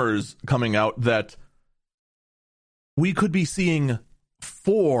rumors coming out that we could be seeing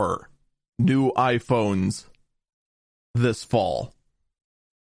 4 new iPhones this fall,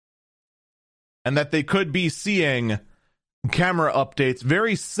 and that they could be seeing camera updates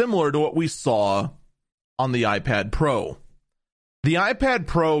very similar to what we saw on the iPad Pro. The iPad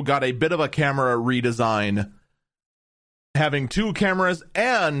Pro got a bit of a camera redesign, having 2 cameras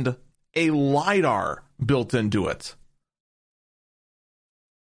and a LiDAR built into it.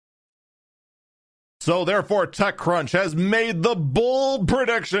 So therefore, TechCrunch has made the bold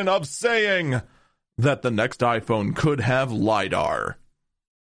prediction of saying that the next iPhone could have LiDAR.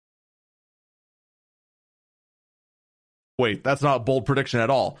 Wait, that's not a bold prediction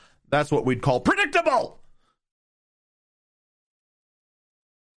at all. That's what we'd call predictable.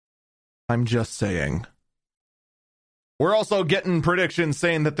 I'm just saying. We're also getting predictions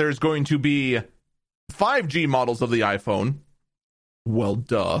saying that there's going to be 5G models of the iPhone. Well,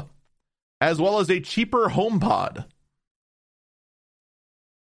 duh. As well as a cheaper HomePod.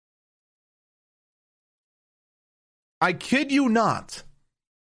 I kid you not.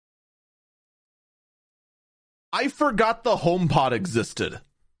 I forgot the HomePod existed.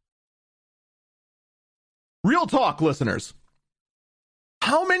 Real talk, listeners.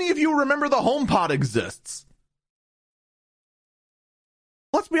 How many of you remember the HomePod exists?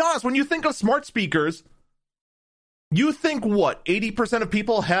 Let's be honest, when you think of smart speakers, you think what? 80% of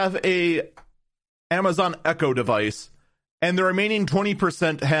people have a Amazon Echo device, and the remaining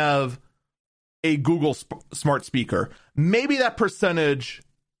 20% have a Google smart speaker. Maybe that percentage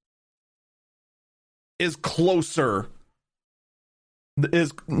is closer.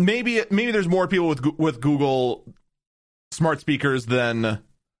 Maybe there's more people with Google smart speakers than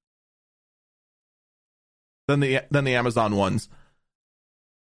the Amazon ones.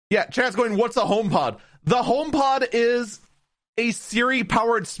 Yeah, chat's going, what's a HomePod? The HomePod is a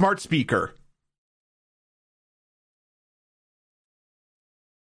Siri-powered smart speaker.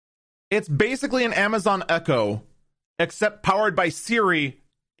 It's basically an Amazon Echo, except powered by Siri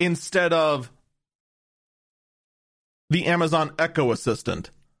instead of the Amazon Echo Assistant.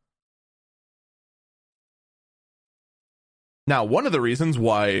 Now, one of the reasons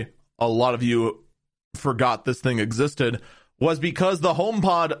why a lot of you forgot this thing existed was because the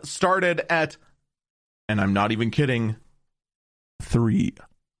HomePod started at, and I'm not even kidding,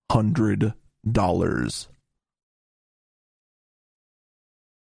 $300.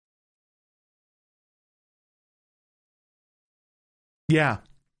 Yeah.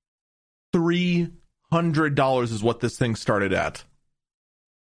 $300 is what this thing started at.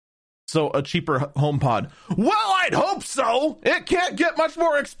 So a cheaper HomePod. Well, I'd hope so. It can't get much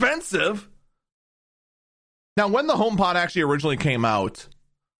more expensive. Now, when the HomePod actually originally came out,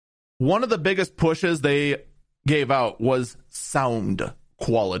 one of the biggest pushes they gave out was sound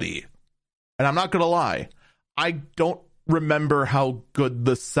quality. And I'm not going to lie, I don't remember how good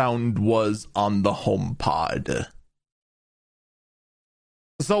the sound was on the HomePod.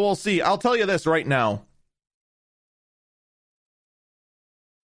 So we'll see. I'll tell you this right now.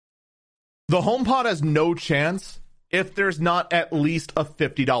 The HomePod has no chance if there's not at least a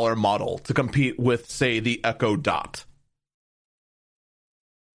 $50 model to compete with, say, the Echo Dot.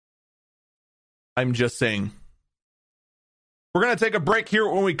 I'm just saying. We're going to take a break here.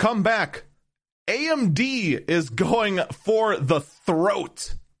 When we come back, AMD is going for the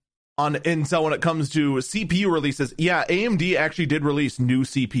throat on Intel when it comes to CPU releases. Yeah, AMD actually did release new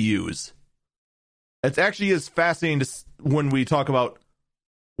CPUs. It actually is fascinating when we talk about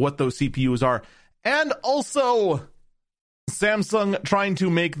what those CPUs are. And also, Samsung trying to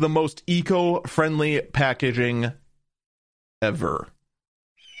make the most eco-friendly packaging ever.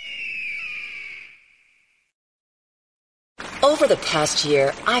 Over the past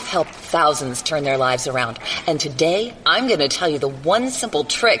year, I've helped thousands turn their lives around. And today, I'm going to tell you the one simple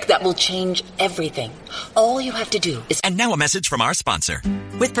trick that will change everything. All you have to do is... And now a message from our sponsor.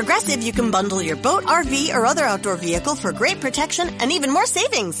 With Progressive, you can bundle your boat, RV, or other outdoor vehicle for great protection and even more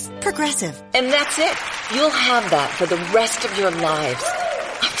savings. Progressive. And that's it. You'll have that for the rest of your lives.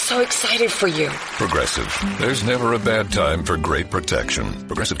 I'm so excited for you. Progressive. There's never a bad time for great protection.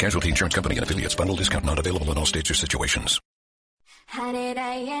 Progressive Casualty Insurance Company and affiliates. Bundle discount not available in all states or situations. How did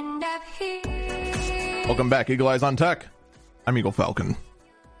I end up here? Welcome back, Eagle Eyes on Tech. I'm Eagle Falcon.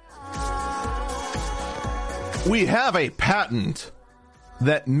 We have a patent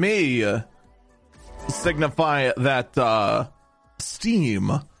that may signify that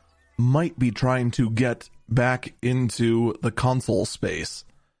Steam might be trying to get back into the console space.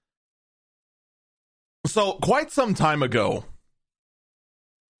 So, quite some time ago,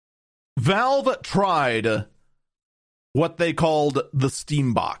 Valve tried what they called the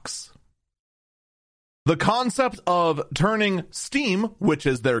Steam Box. The concept of turning Steam, which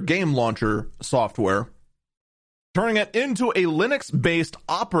is their game launcher software, turning it into a Linux-based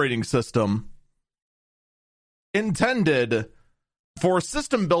operating system intended for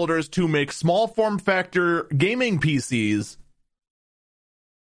system builders to make small form factor gaming PCs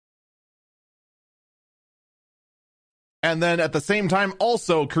and then at the same time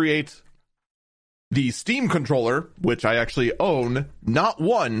also create the Steam controller, which I actually own, not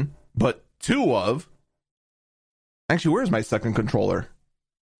one, but two of. Actually, where's my second controller?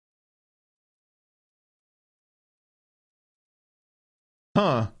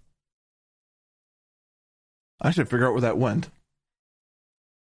 Huh. I should figure out where that went.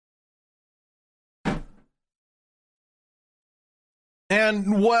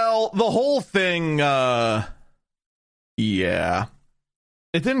 And, well, the whole thing, yeah.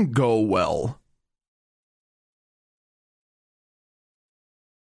 It didn't go well.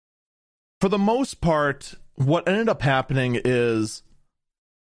 For the most part, what ended up happening is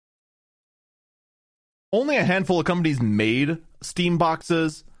only a handful of companies made Steam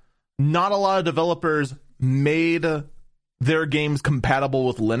boxes. Not a lot of developers made their games compatible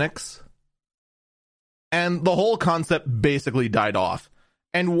with Linux. And the whole concept basically died off.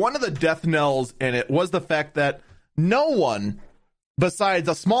 And one of the death knells in it was the fact that no one, besides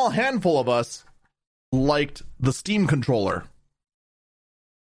a small handful of us, liked the Steam controller.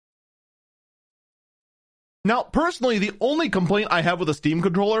 Now, personally, the only complaint I have with a Steam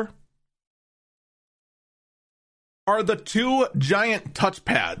controller are the two giant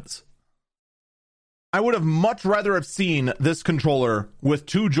touchpads. I would have much rather have seen this controller with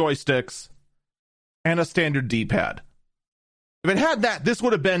two joysticks and a standard D-pad. If it had that, this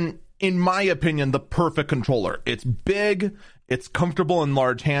would have been, in my opinion, the perfect controller. It's big, it's comfortable in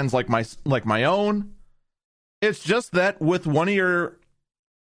large hands like my own. It's just that with one of your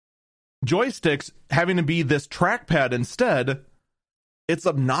joysticks having to be this trackpad instead, it's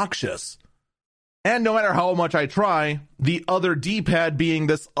obnoxious. And no matter how much I try, the other D-pad being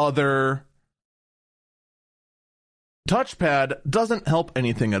this other touchpad doesn't help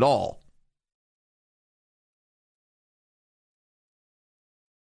anything at all.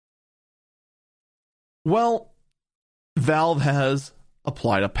 Well, Valve has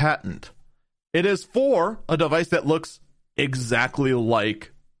applied a patent. It is for a device that looks exactly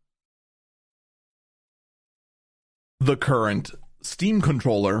like the current Steam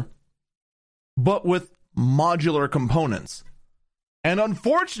controller, but with modular components. And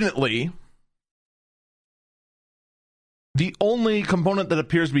unfortunately, the only component that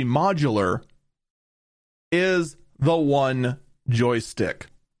appears to be modular is the one joystick.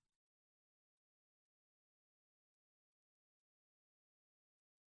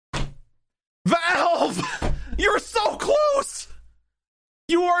 Valve! You're so close!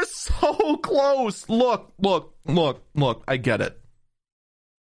 You are so so close. Look. I get it.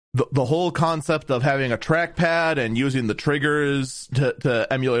 The whole concept of having a trackpad and using the triggers to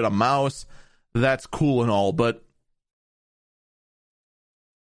emulate a mouse, that's cool and all, but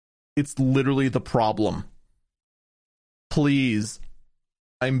it's literally the problem. Please,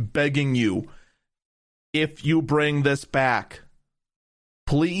 I'm begging you, if you bring this back,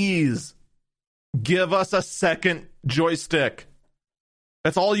 please give us a second joystick.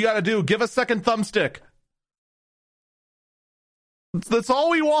 That's all you gotta do. Give a second thumbstick. That's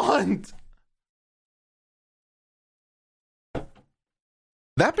all we want.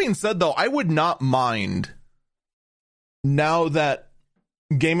 That being said, though, I would not mind, now that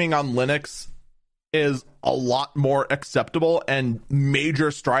gaming on Linux is a lot more acceptable and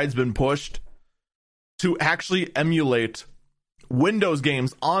major strides been pushed, to actually emulate Windows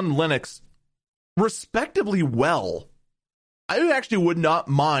games on Linux respectively well. I actually would not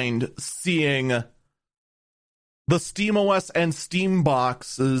mind seeing the SteamOS and Steam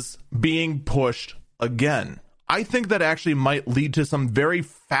boxes being pushed again. I think that actually might lead to some very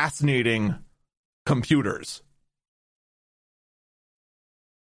fascinating computers.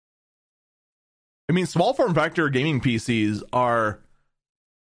 I mean, small form factor gaming PCs are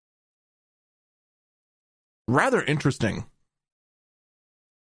rather interesting.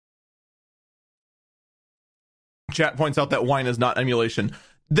 Chat points out that Wine is not emulation.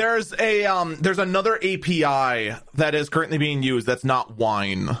 There's another API that is currently being used that's not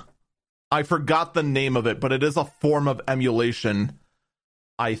Wine. I forgot the name of it, but it is a form of emulation,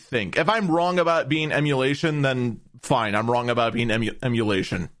 I think. If I'm wrong about it being emulation, then fine, I'm wrong about it being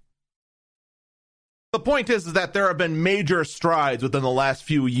emulation. The point is that there have been major strides within the last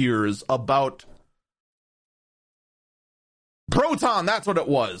few years about Proton, that's what it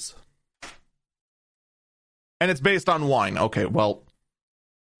was. And it's based on Wine. Okay, well,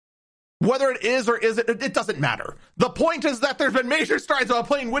 whether it is or isn't, it doesn't matter. The point is that there's been major strides about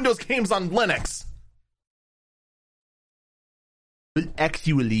playing Windows games on Linux. But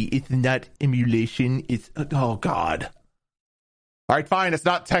actually, it's not emulation. It's, oh God. All right, fine. It's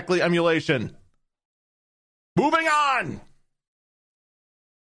not technically emulation. Moving on.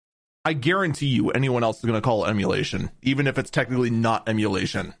 I guarantee you anyone else is going to call it emulation, even if it's technically not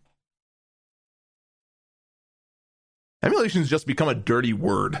emulation. Emulation's just become a dirty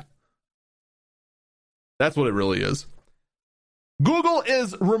word. That's what it really is. Google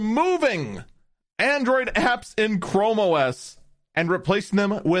is removing Android apps in Chrome OS and replacing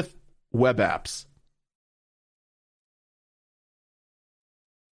them with web apps.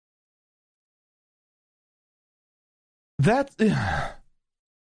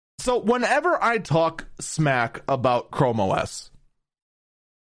 So whenever I talk smack about Chrome OS,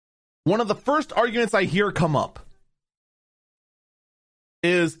 one of the first arguments I hear come up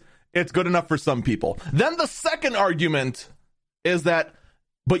is it's good enough for some people. Then the second argument is that,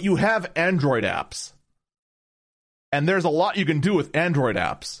 but you have Android apps. And there's a lot you can do with Android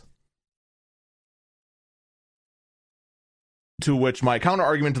apps. To which my counter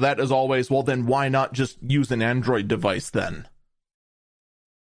argument to that is always, well, then why not just use an Android device then?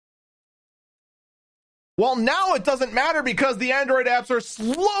 Well, now it doesn't matter because the Android apps are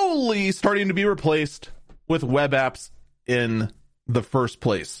slowly starting to be replaced with web apps in the first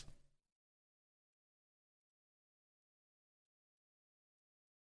place.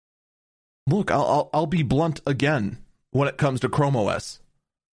 Look, I'll be blunt again when it comes to Chrome OS.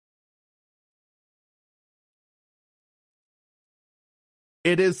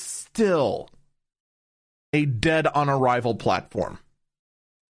 It is still a dead on arrival platform.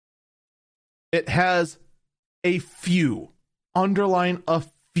 It has a few, underline a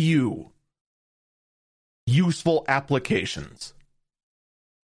few, useful applications.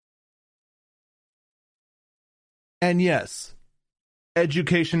 And yes,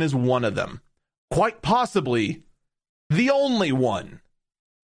 education is one of them. Quite possibly the only one.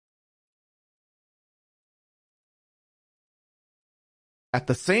 At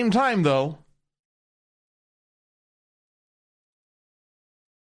the same time, though,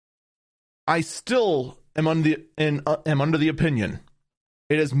 I still am under the opinion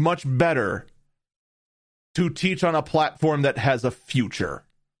it is much better to teach on a platform that has a future.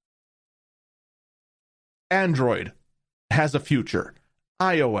 Android has a future.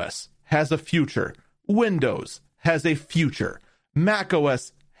 iOS has a future. Windows has a future.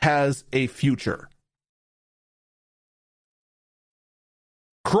 macOS has a future.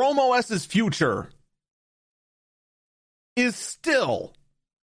 Chrome OS's future is still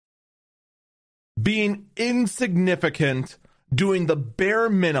being insignificant, doing the bare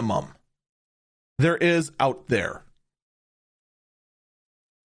minimum there is out there.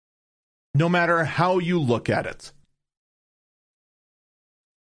 no matter how you look at it.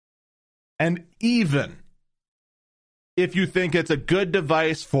 And even if you think it's a good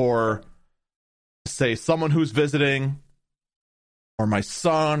device for, say, someone who's visiting, or my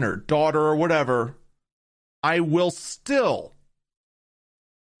son or daughter or whatever, I will still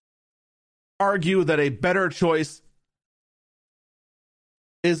argue that a better choice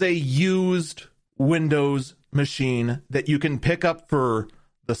is a used Windows machine that you can pick up for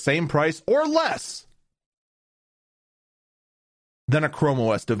the same price or less than a Chrome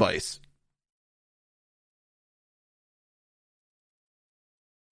OS device.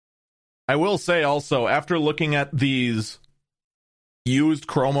 I will say also, after looking at these used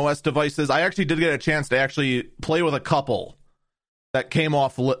Chrome OS devices, I actually did get a chance to actually play with a couple that came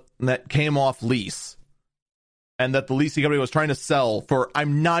off lease, and that the leasing company was trying to sell for,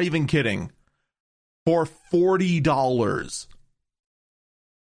 I'm not even kidding, for $40.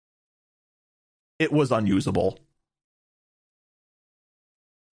 It was unusable.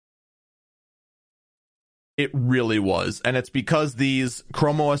 It really was. And it's because these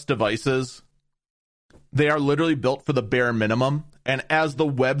Chrome OS devices, they are literally built for the bare minimum. And as the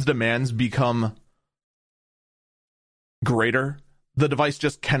web's demands become greater, the device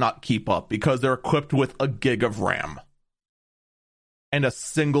just cannot keep up because they're equipped with a gig of RAM and a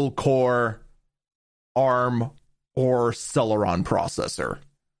single core ARM or Celeron processor.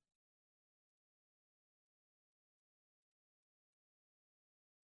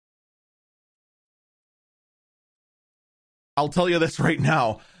 I'll tell you this right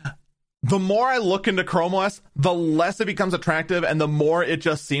now. The more I look into Chrome OS, the less it becomes attractive, and the more it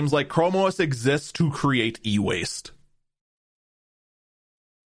just seems like Chrome OS exists to create e-waste.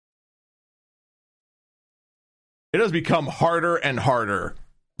 It has become harder and harder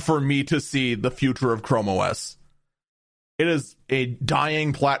for me to see the future of Chrome OS. It is a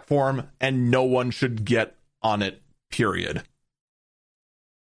dying platform, and no one should get on it, period.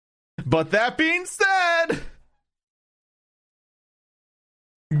 But that being said,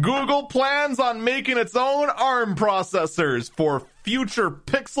 Google plans on making its own ARM processors for future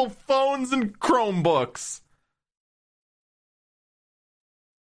Pixel phones and Chromebooks.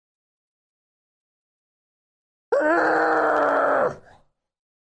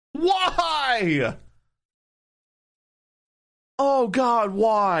 Why? Oh God,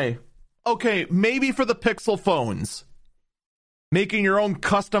 why? Okay, maybe for the Pixel phones. Making your own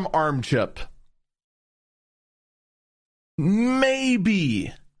custom ARM chip.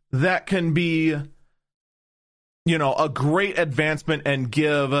 Maybe that can be, a great advancement and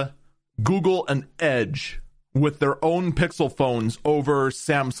give Google an edge with their own Pixel phones over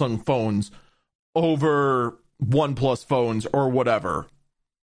Samsung phones, over OnePlus phones, or whatever.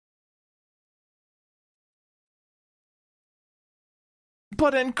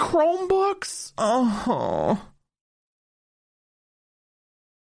 But in Chromebooks?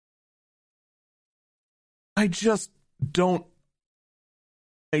 I just don't.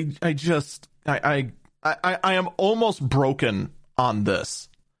 I am almost broken on this.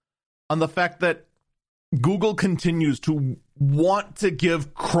 On the fact that Google continues to want to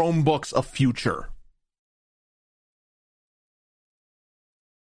give Chromebooks a future.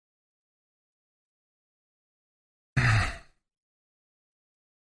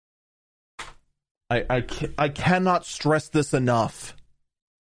 I cannot stress this enough.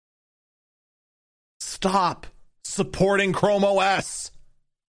 Stop supporting Chrome OS.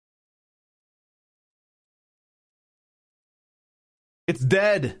 It's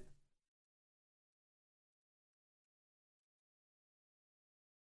dead.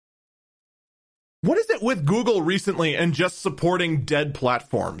 What is it with Google recently and just supporting dead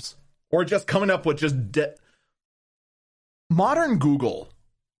platforms? Or just coming up with just dead... Modern Google.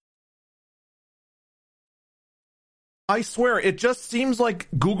 I swear, it just seems like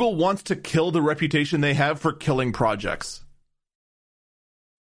Google wants to kill the reputation they have for killing projects.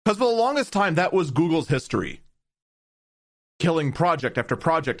 Because for the longest time, that was Google's history. Killing project after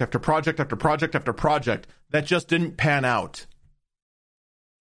project after project after project after project that just didn't pan out.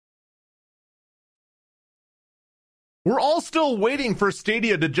 We're all still waiting for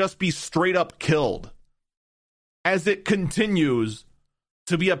Stadia to just be straight up killed, as it continues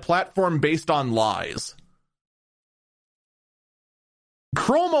to be a platform based on lies.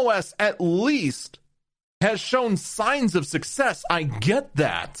 Chrome OS at least has shown signs of success. I get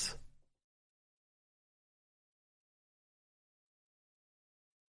that.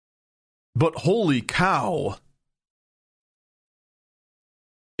 But holy cow,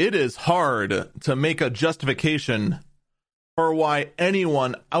 it is hard to make a justification for why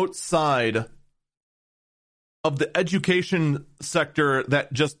anyone outside of the education sector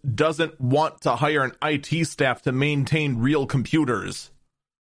that just doesn't want to hire an IT staff to maintain real computers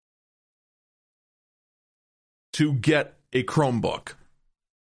to get a Chromebook.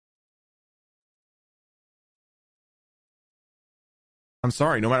 I'm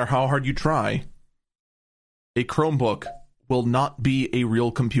sorry, no matter how hard you try, a Chromebook will not be a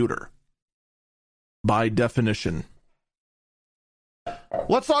real computer by definition.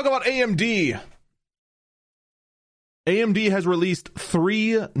 Let's talk about AMD. AMD has released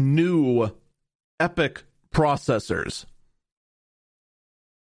 3 new EPYC processors.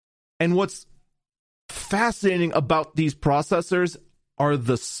 And what's fascinating about these processors are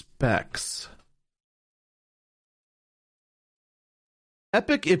the specs.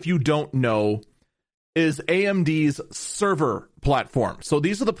 EPYC, if you don't know, is AMD's server platform. So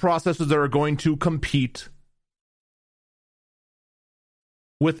these are the processors that are going to compete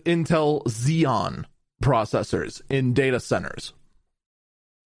with Intel Xeon processors in data centers.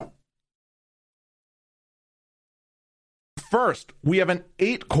 First, we have an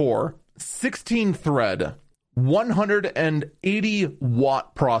 8-core, 16-thread,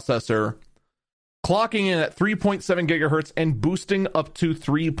 180-watt processor, clocking in at 3.7 gigahertz and boosting up to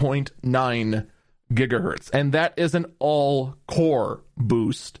 3.9 gigahertz. And that is an all-core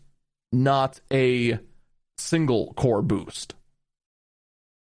boost, not a single-core boost.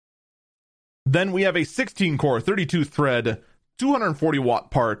 Then we have a 16-core, 32-thread,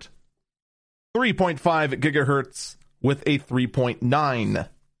 240-watt part, 3.5 gigahertz with a 3.9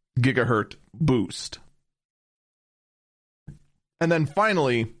 gigahertz boost. And then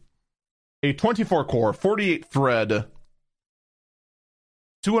finally, a 24-core, 48-thread,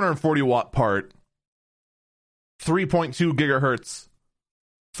 240-watt part, 3.2 gigahertz,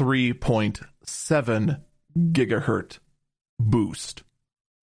 3.7 gigahertz boost.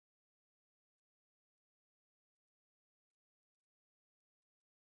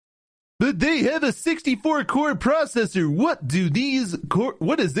 But they have a 64-core processor. What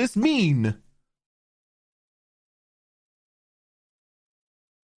does this mean?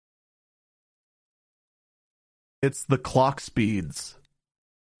 It's the clock speeds.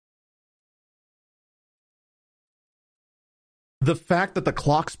 The fact that the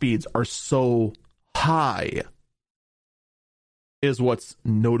clock speeds are so high is what's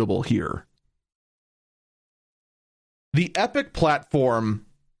notable here. The EPYC platform,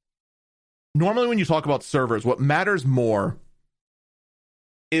 normally when you talk about servers, what matters more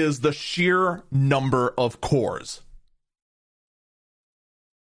is the sheer number of cores.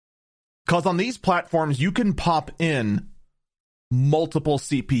 Because on these platforms, you can pop in multiple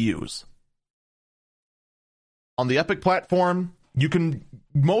CPUs. On the EPYC platform,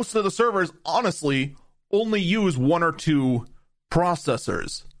 most of the servers, honestly, only use 1 or 2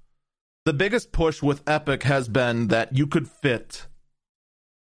 processors. The biggest push with EPYC has been that you could fit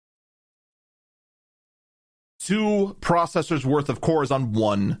 2 processors worth of cores on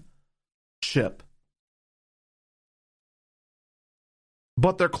 1 chip.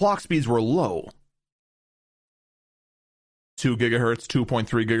 But their clock speeds were low. 2 gigahertz, 2.3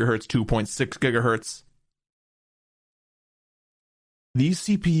 gigahertz, 2.6 gigahertz. These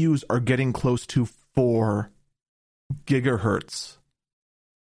CPUs are getting close to 4 gigahertz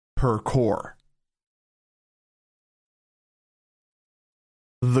per core.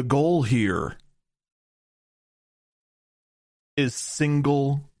 The goal here is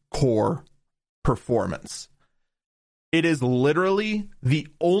single core performance. It is literally the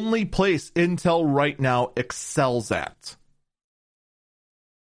only place Intel right now excels at.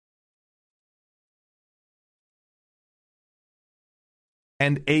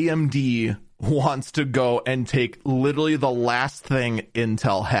 And AMD wants to go and take literally the last thing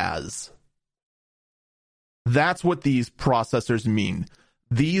Intel has. That's what these processors mean.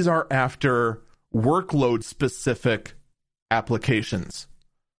 These are after workload-specific applications.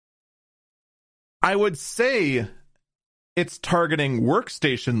 I would say it's targeting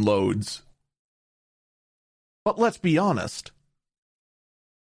workstation loads, but let's be honest.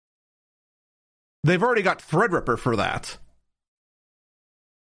 They've already got Threadripper for that.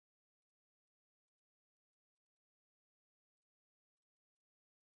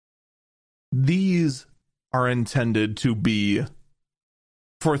 These are intended to be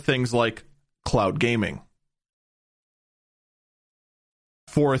for things like cloud gaming,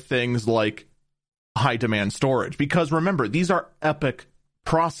 for things like high demand storage. Because remember, these are EPYC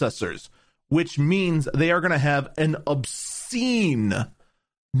processors, which means they are going to have an obscene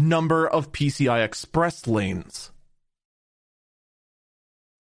number of PCI Express lanes.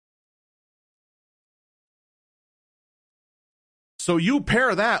 So you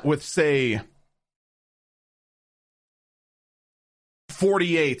pair that with, say,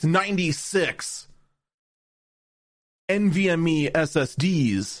 48, 96 NVMe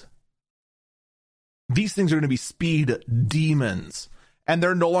SSDs. These things are going to be speed demons, and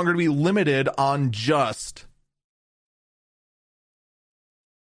they're no longer going to be limited on just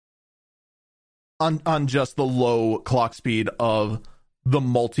the low clock speed of the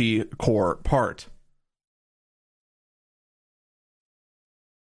multi-core part.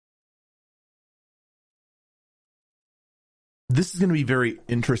 This is going to be very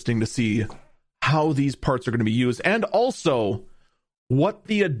interesting to see how these parts are going to be used, and also what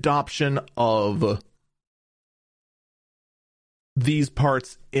the adoption of these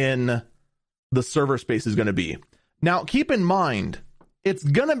parts in the server space is going to be. Now, keep in mind, it's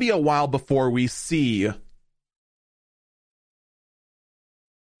going to be a while before we see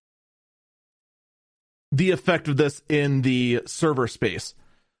the effect of this in the server space.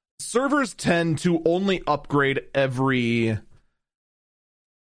 Servers tend to only upgrade every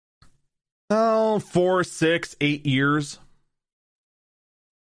 4, 6, 8 years.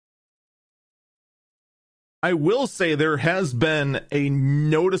 I will say there has been a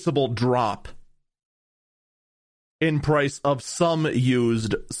noticeable drop in price of some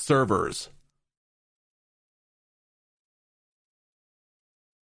used servers.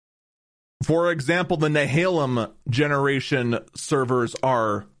 For example, the Nehalem generation servers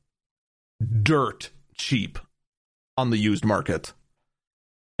are dirt cheap on the used market.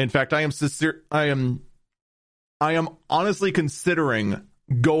 In fact, I am honestly considering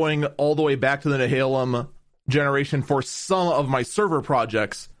going all the way back to the Nehalem generation for some of my server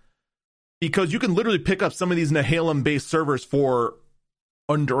projects, because you can literally pick up some of these Nehalem based servers for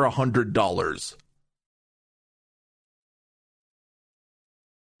under $100,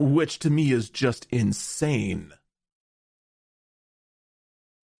 which to me is just insane.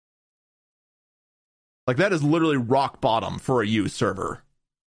 Like, that is literally rock bottom for a used server.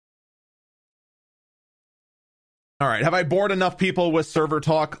 All right, have I bored enough people with server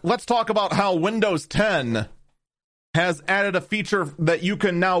talk? Let's talk about how Windows 10 has added a feature that you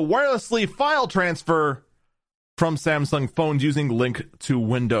can now wirelessly file transfer from Samsung phones using Link to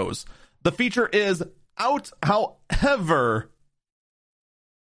Windows. The feature is out, however,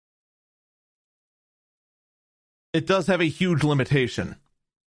 it does have a huge limitation.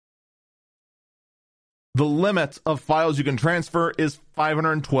 The limit of files you can transfer is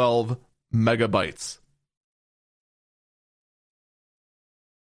 512 megabytes.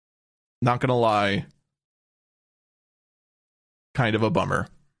 Not gonna lie, kind of a bummer.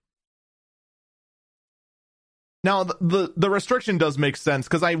 Now, the restriction does make sense,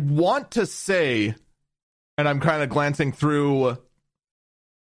 because I want to say, and I'm kind of glancing through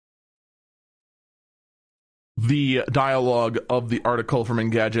the dialogue of the article from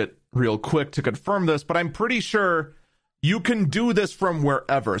Engadget real quick to confirm this, but I'm pretty sure you can do this from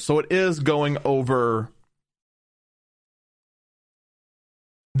wherever. So it is going over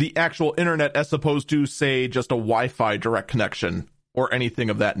the actual internet as opposed to, say, just a Wi-Fi direct connection or anything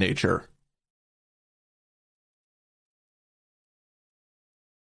of that nature.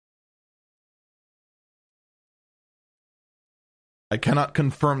 I cannot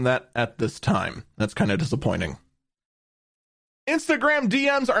confirm that at this time. That's kind of disappointing. Instagram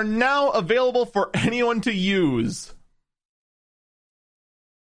DMs are now available for anyone to use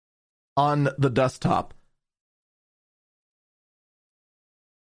on the desktop.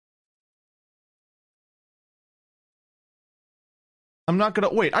 I'm not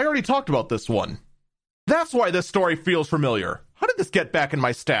gonna wait. I already talked about this one. That's why this story feels familiar. How did this get back in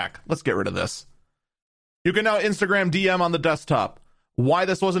my stack? Let's get rid of this. You can now Instagram DM on the desktop. Why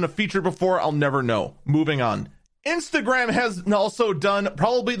this wasn't a feature before, I'll never know. Moving on. Instagram has also done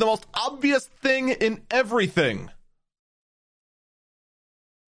probably the most obvious thing in everything.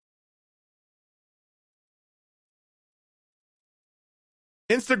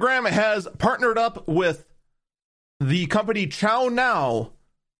 Instagram has partnered up with the company Chow Now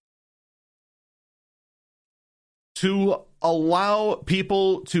to allow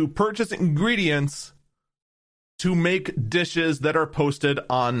people to purchase ingredients to make dishes that are posted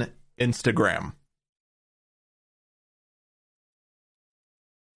on Instagram.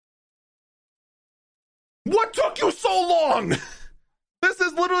 What took you so long? This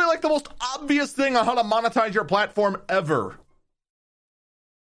is literally like the most obvious thing on how to monetize your platform ever.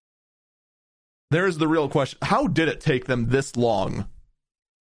 There's the real question. How did it take them this long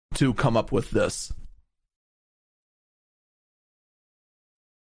to come up with this?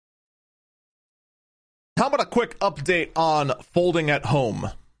 How about a quick update on Folding at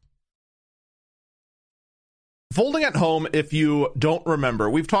Home? Folding at Home, if you don't remember,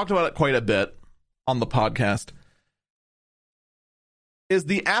 we've talked about it quite a bit on the podcast. is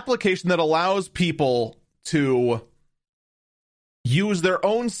the application that allows people to use their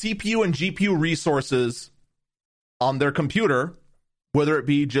own CPU and GPU resources on their computer, whether it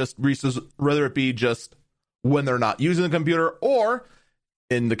be just when they're not using the computer, or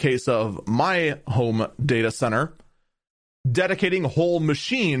in the case of my home data center, dedicating whole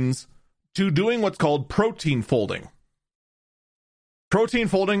machines to doing what's called protein folding. Protein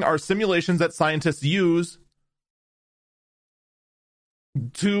folding are simulations that scientists use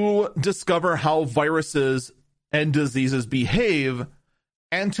to discover how viruses and diseases behave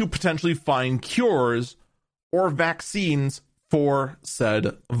and to potentially find cures or vaccines for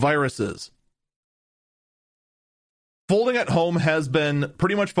said viruses. Folding at Home has been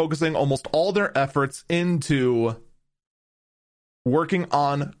pretty much focusing almost all their efforts into working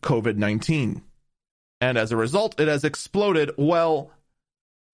on COVID-19. And as a result, it has exploded. Well,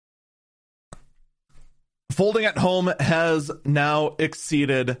 Folding at Home has now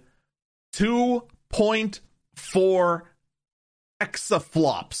exceeded 2.4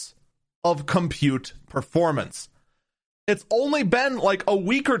 exaflops of compute performance. It's only been like a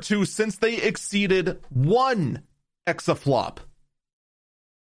week or two since they exceeded 1 exaflop.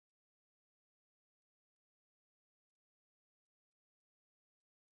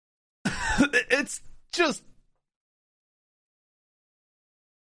 It's just,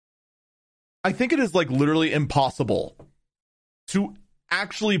 I think it is like literally impossible to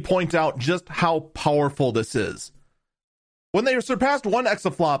actually point out just how powerful this is. When they surpassed 1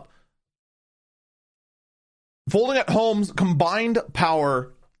 exaflop, Folding at Home's combined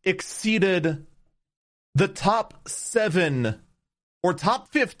power exceeded the top 7 or top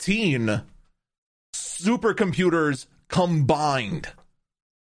 15 supercomputers combined.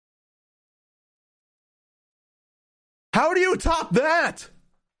 How do you top that?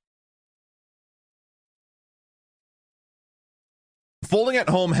 Folding at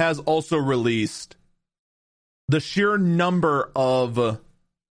Home has also released the sheer number of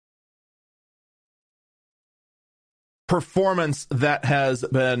performance that has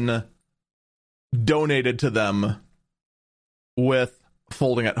been donated to them with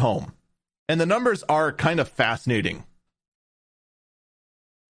Folding at Home. And the numbers are kind of fascinating.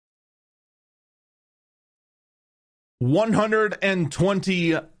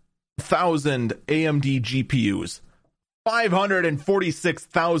 120,000 AMD GPUs,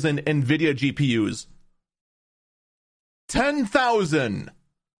 546,000 NVIDIA GPUs,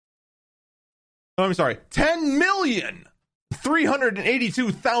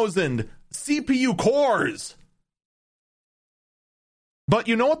 10,382,000 CPU cores. But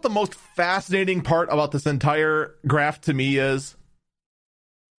you know what the most fascinating part about this entire graph to me is?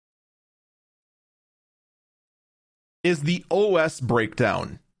 Is the OS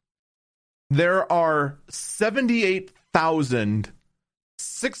breakdown. There are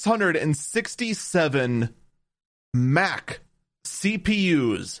 78,667 Mac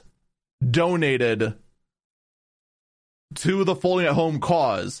CPUs donated to the Folding at Home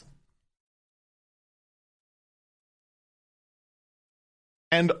cause.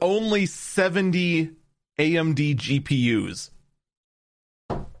 And only 70 AMD GPUs.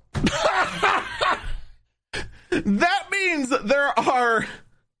 That means there are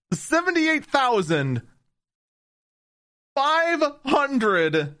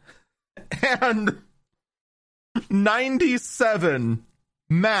 78,597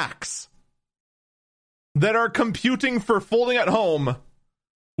 Macs that are computing for Folding at Home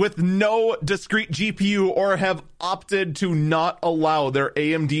with no discrete GPU or have opted to not allow their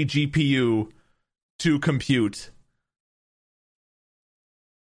AMD GPU to compute.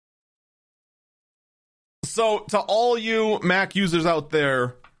 So, to all you Mac users out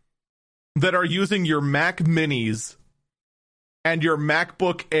there that are using your Mac Minis and your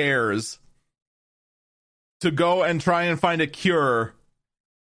MacBook Airs to go and try and find a cure,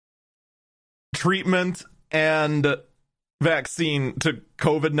 treatment, and vaccine to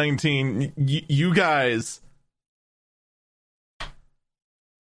COVID-19, you guys,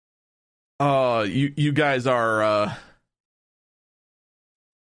 you guys are,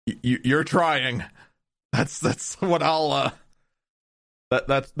 you're trying. That's what I'll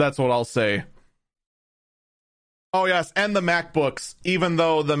that's what I'll say. Oh yes, and the MacBooks, even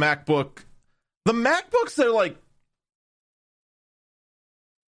though the MacBooks are like,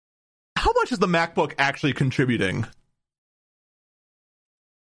 how much is the MacBook actually contributing?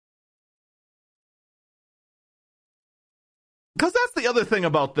 Because that's the other thing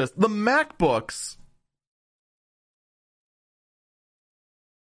about this. The MacBooks,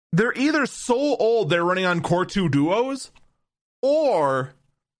 they're either so old they're running on Core 2 Duos, or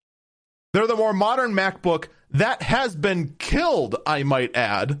they're the more modern MacBook that has been killed, I might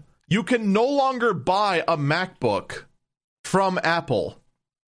add. You can no longer buy a MacBook from Apple.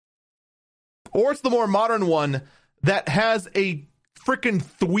 Or it's the more modern one that has a freaking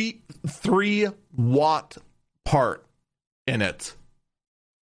 3-watt part in it.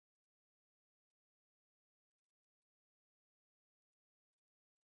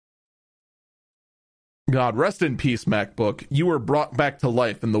 God, rest in peace, MacBook. You were brought back to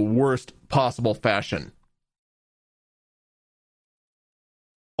life in the worst possible fashion.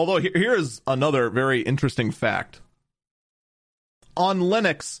 Although, here is another very interesting fact. On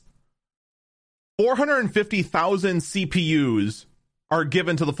Linux, 450,000 CPUs are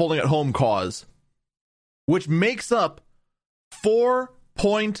given to the Folding at Home cause, which makes up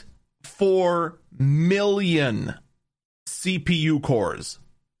 4.4 million CPU cores.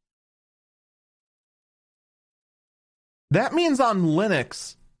 That means on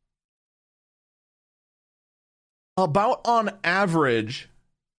Linux, about on average,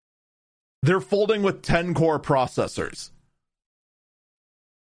 they're folding with 10-core processors.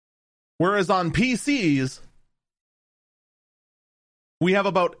 Whereas on PCs, we have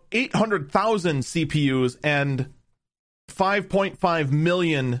about 800,000 CPUs and 5.5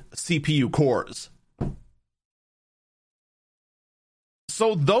 million CPU cores.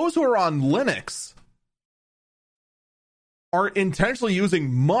 So those who are on Linux are intentionally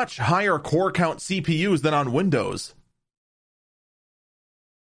using much higher core count CPUs than on Windows.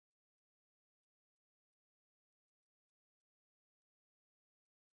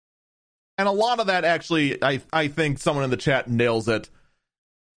 And a lot of that actually, I think someone in the chat nails it,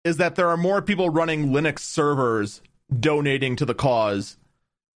 is that there are more people running Linux servers donating to the cause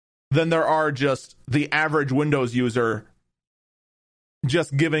than there are just the average Windows user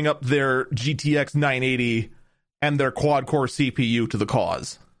just giving up their GTX 980 and their quad-core CPU to the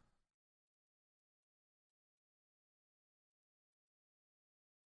cause.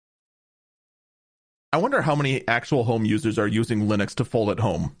 I wonder how many actual home users are using Linux to fold at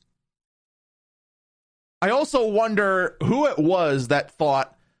home. I also wonder who it was that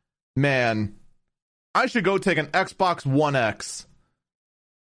thought, man, I should go take an Xbox One X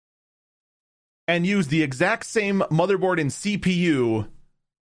and use the exact same motherboard and CPU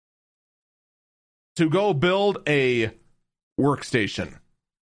to go build a workstation.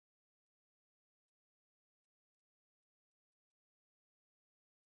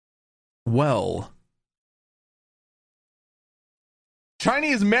 Well,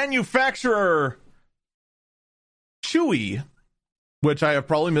 Chinese manufacturer Chewy, which I have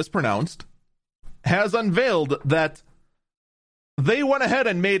probably mispronounced, has unveiled that they went ahead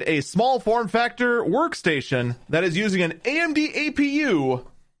and made a small form factor workstation that is using an AMD APU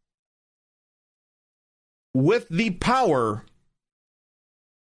with the power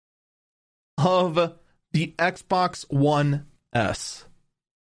of the Xbox One S.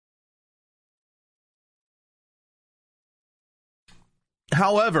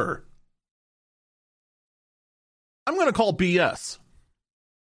 However, I'm going to call BS.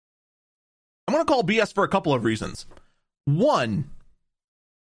 I'm going to call BS for a couple of reasons. One,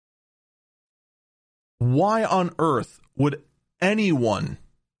 why on earth would anyone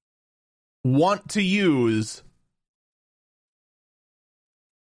want to use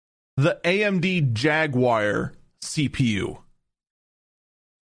the AMD Jaguar CPU?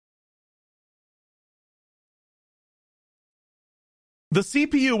 The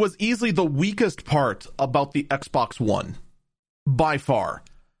CPU was easily the weakest part about the Xbox One, by far.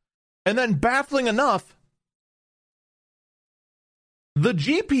 And then, baffling enough, the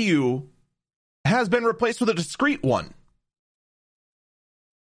GPU has been replaced with a discrete one.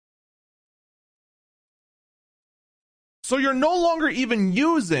 So you're no longer even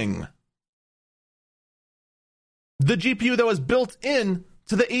using the GPU that was built in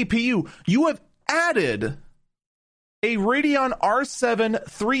to the APU. You have added a Radeon R7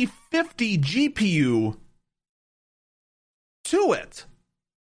 350 GPU to it,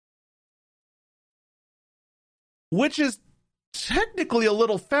 which is technically a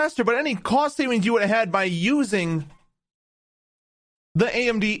little faster, but any cost savings you would have had by using the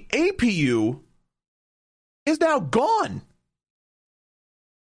AMD APU is now gone,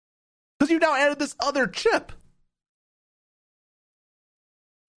 because you've now added this other chip.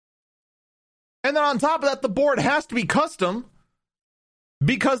 And then on top of that, the board has to be custom,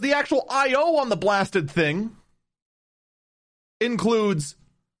 because the actual I/O on the blasted thing includes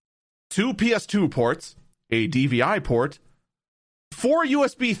 2 PS2 ports, a DVI port, 4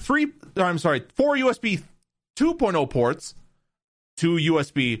 USB 2.0 ports, 2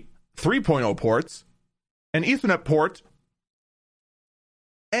 USB 3.0 ports, an Ethernet port,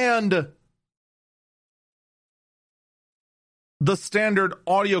 and the standard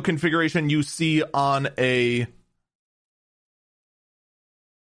audio configuration you see on the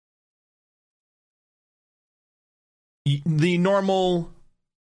normal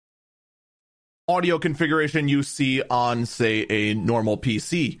audio configuration you see on, say, a normal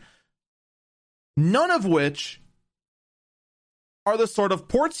PC. None of which are the sort of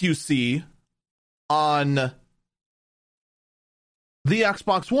ports you see on the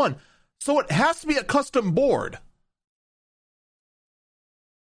Xbox One. So it has to be a custom board.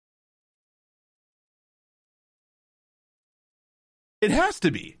 It has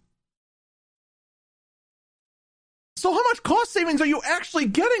to be. So how much cost savings are you actually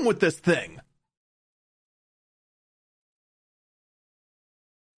getting with this thing?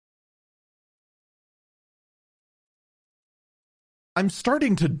 I'm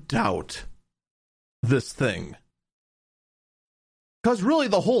starting to doubt this thing. Because really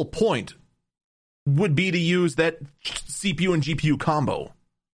the whole point would be to use that CPU and GPU combo.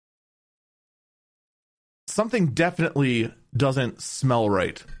 Something definitely doesn't smell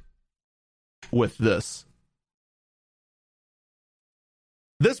right with this.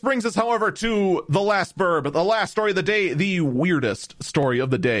 This brings us, however, to the last burb, the last story of the day, the weirdest story of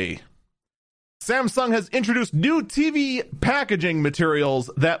the day. Samsung has introduced new TV packaging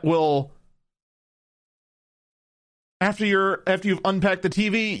materials that will, after you've unpacked the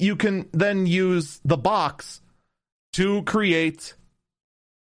TV, you can then use the box to create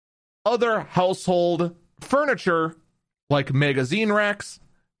other household furniture like magazine racks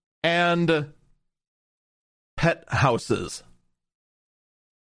and pet houses.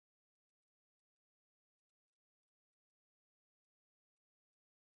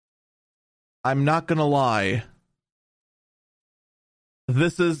 I'm not gonna lie.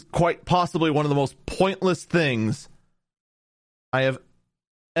 This is quite possibly one of the most pointless things I have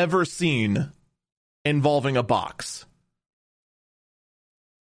ever seen involving a box.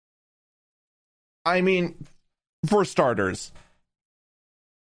 I mean, for starters,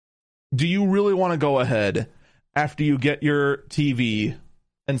 do you really want to go ahead after you get your TV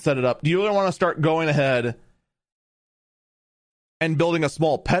and set it up? Do you really want to start going ahead and building a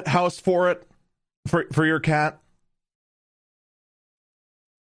small pet house for it? For your cat?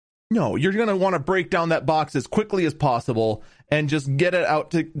 No, you're going to want to break down that box as quickly as possible and just get it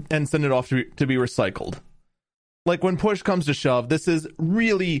out and send it off to be recycled. Like, when push comes to shove, this is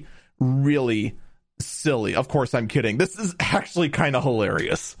really, really silly. Of course, I'm kidding. This is actually kind of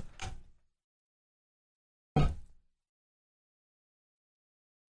hilarious. I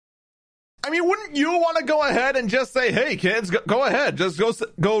mean, wouldn't you want to go ahead and just say, hey, kids, go ahead, just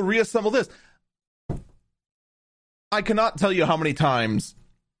go reassemble this? I cannot tell you how many times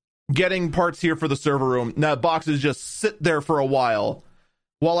getting parts here for the server room, now boxes just sit there for a while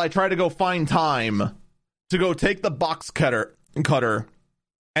I try to go find time to go take the box cutter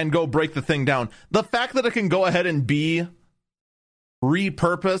and go break the thing down. The fact that it can go ahead and be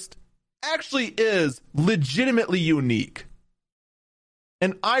repurposed actually is legitimately unique.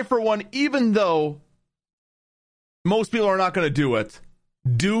 And I, for one, even though most people are not going to do it,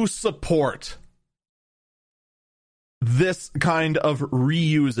 do support this kind of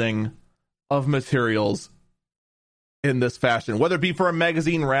reusing of materials in this fashion, whether it be for a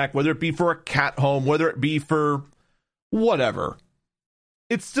magazine rack, whether it be for a cat home, whether it be for whatever.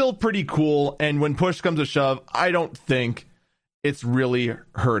 It's still pretty cool, and when push comes to shove, I don't think it's really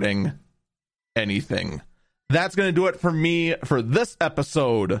hurting anything. That's going to do it for me for this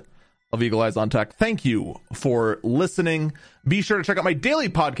episode of Eagle Eyes on Tech. Thank you for listening. Be sure to check out my daily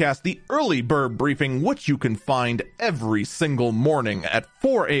podcast, The Early Bird Briefing, which you can find every single morning at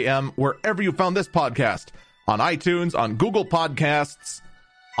 4 a.m. wherever you found this podcast, on iTunes, on Google Podcasts,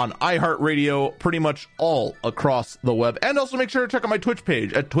 on iHeartRadio, pretty much all across the web. And also make sure to check out my Twitch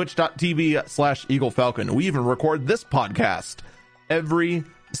page at twitch.tv/EagleFalcon. We even record this podcast every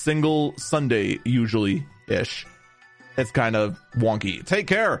single Sunday, usually-ish. It's kind of wonky. Take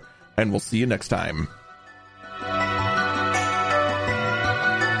care, and we'll see you next time.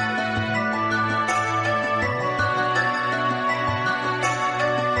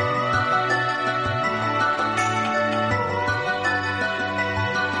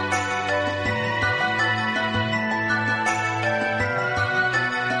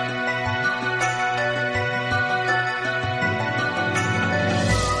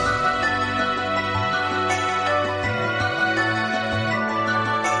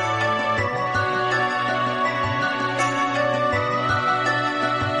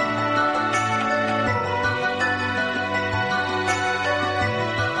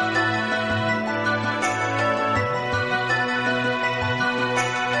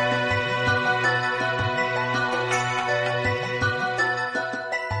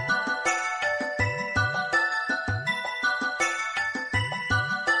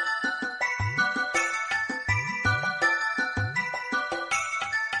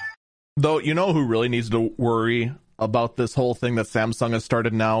 Though, you know who really needs to worry about this whole thing that Samsung has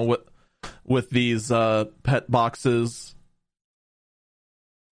started now with these pet boxes?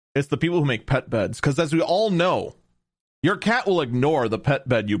 It's the people who make pet beds. Because as we all know, your cat will ignore the pet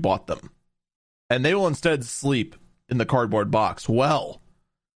bed you bought them. And they will instead sleep in the cardboard box. Well,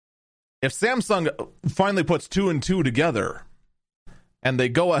 if Samsung finally puts 2 and 2 together, and they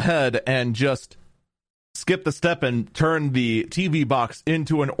go ahead and just skip the step and turn the TV box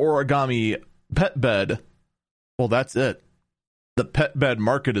into an origami pet bed, well, that's it. The pet bed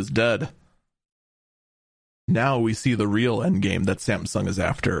market is dead. Now we see the real endgame that Samsung is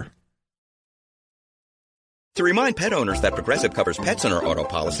after. To remind pet owners that Progressive covers pets in our auto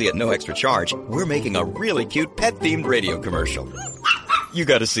policy at no extra charge, we're making a really cute pet-themed radio commercial. You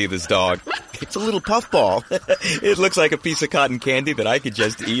gotta see this dog. It's a little puffball. It looks like a piece of cotton candy that I could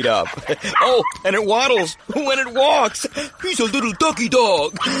just eat up. Oh, and it waddles when it walks. He's a little ducky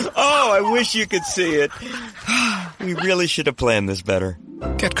dog. Oh, I wish you could see it. We really should have planned this better.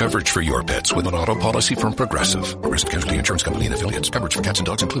 Get coverage for your pets with an auto policy from Progressive. Progressive Casualty Insurance Company and affiliates. Coverage for cats and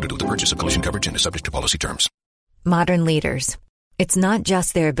dogs included with the purchase of collision coverage and is subject to policy terms. Modern leaders. It's not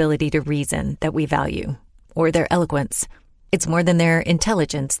just their ability to reason that we value, or their eloquence. It's more than their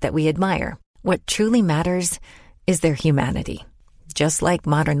intelligence that we admire. What truly matters is their humanity. Just like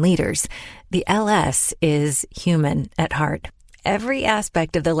modern leaders, the LS is human at heart. Every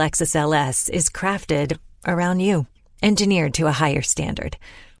aspect of the Lexus LS is crafted around you, engineered to a higher standard,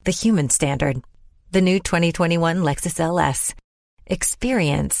 the human standard. The new 2021 Lexus LS.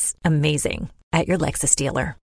 Experience amazing at your Lexus dealer.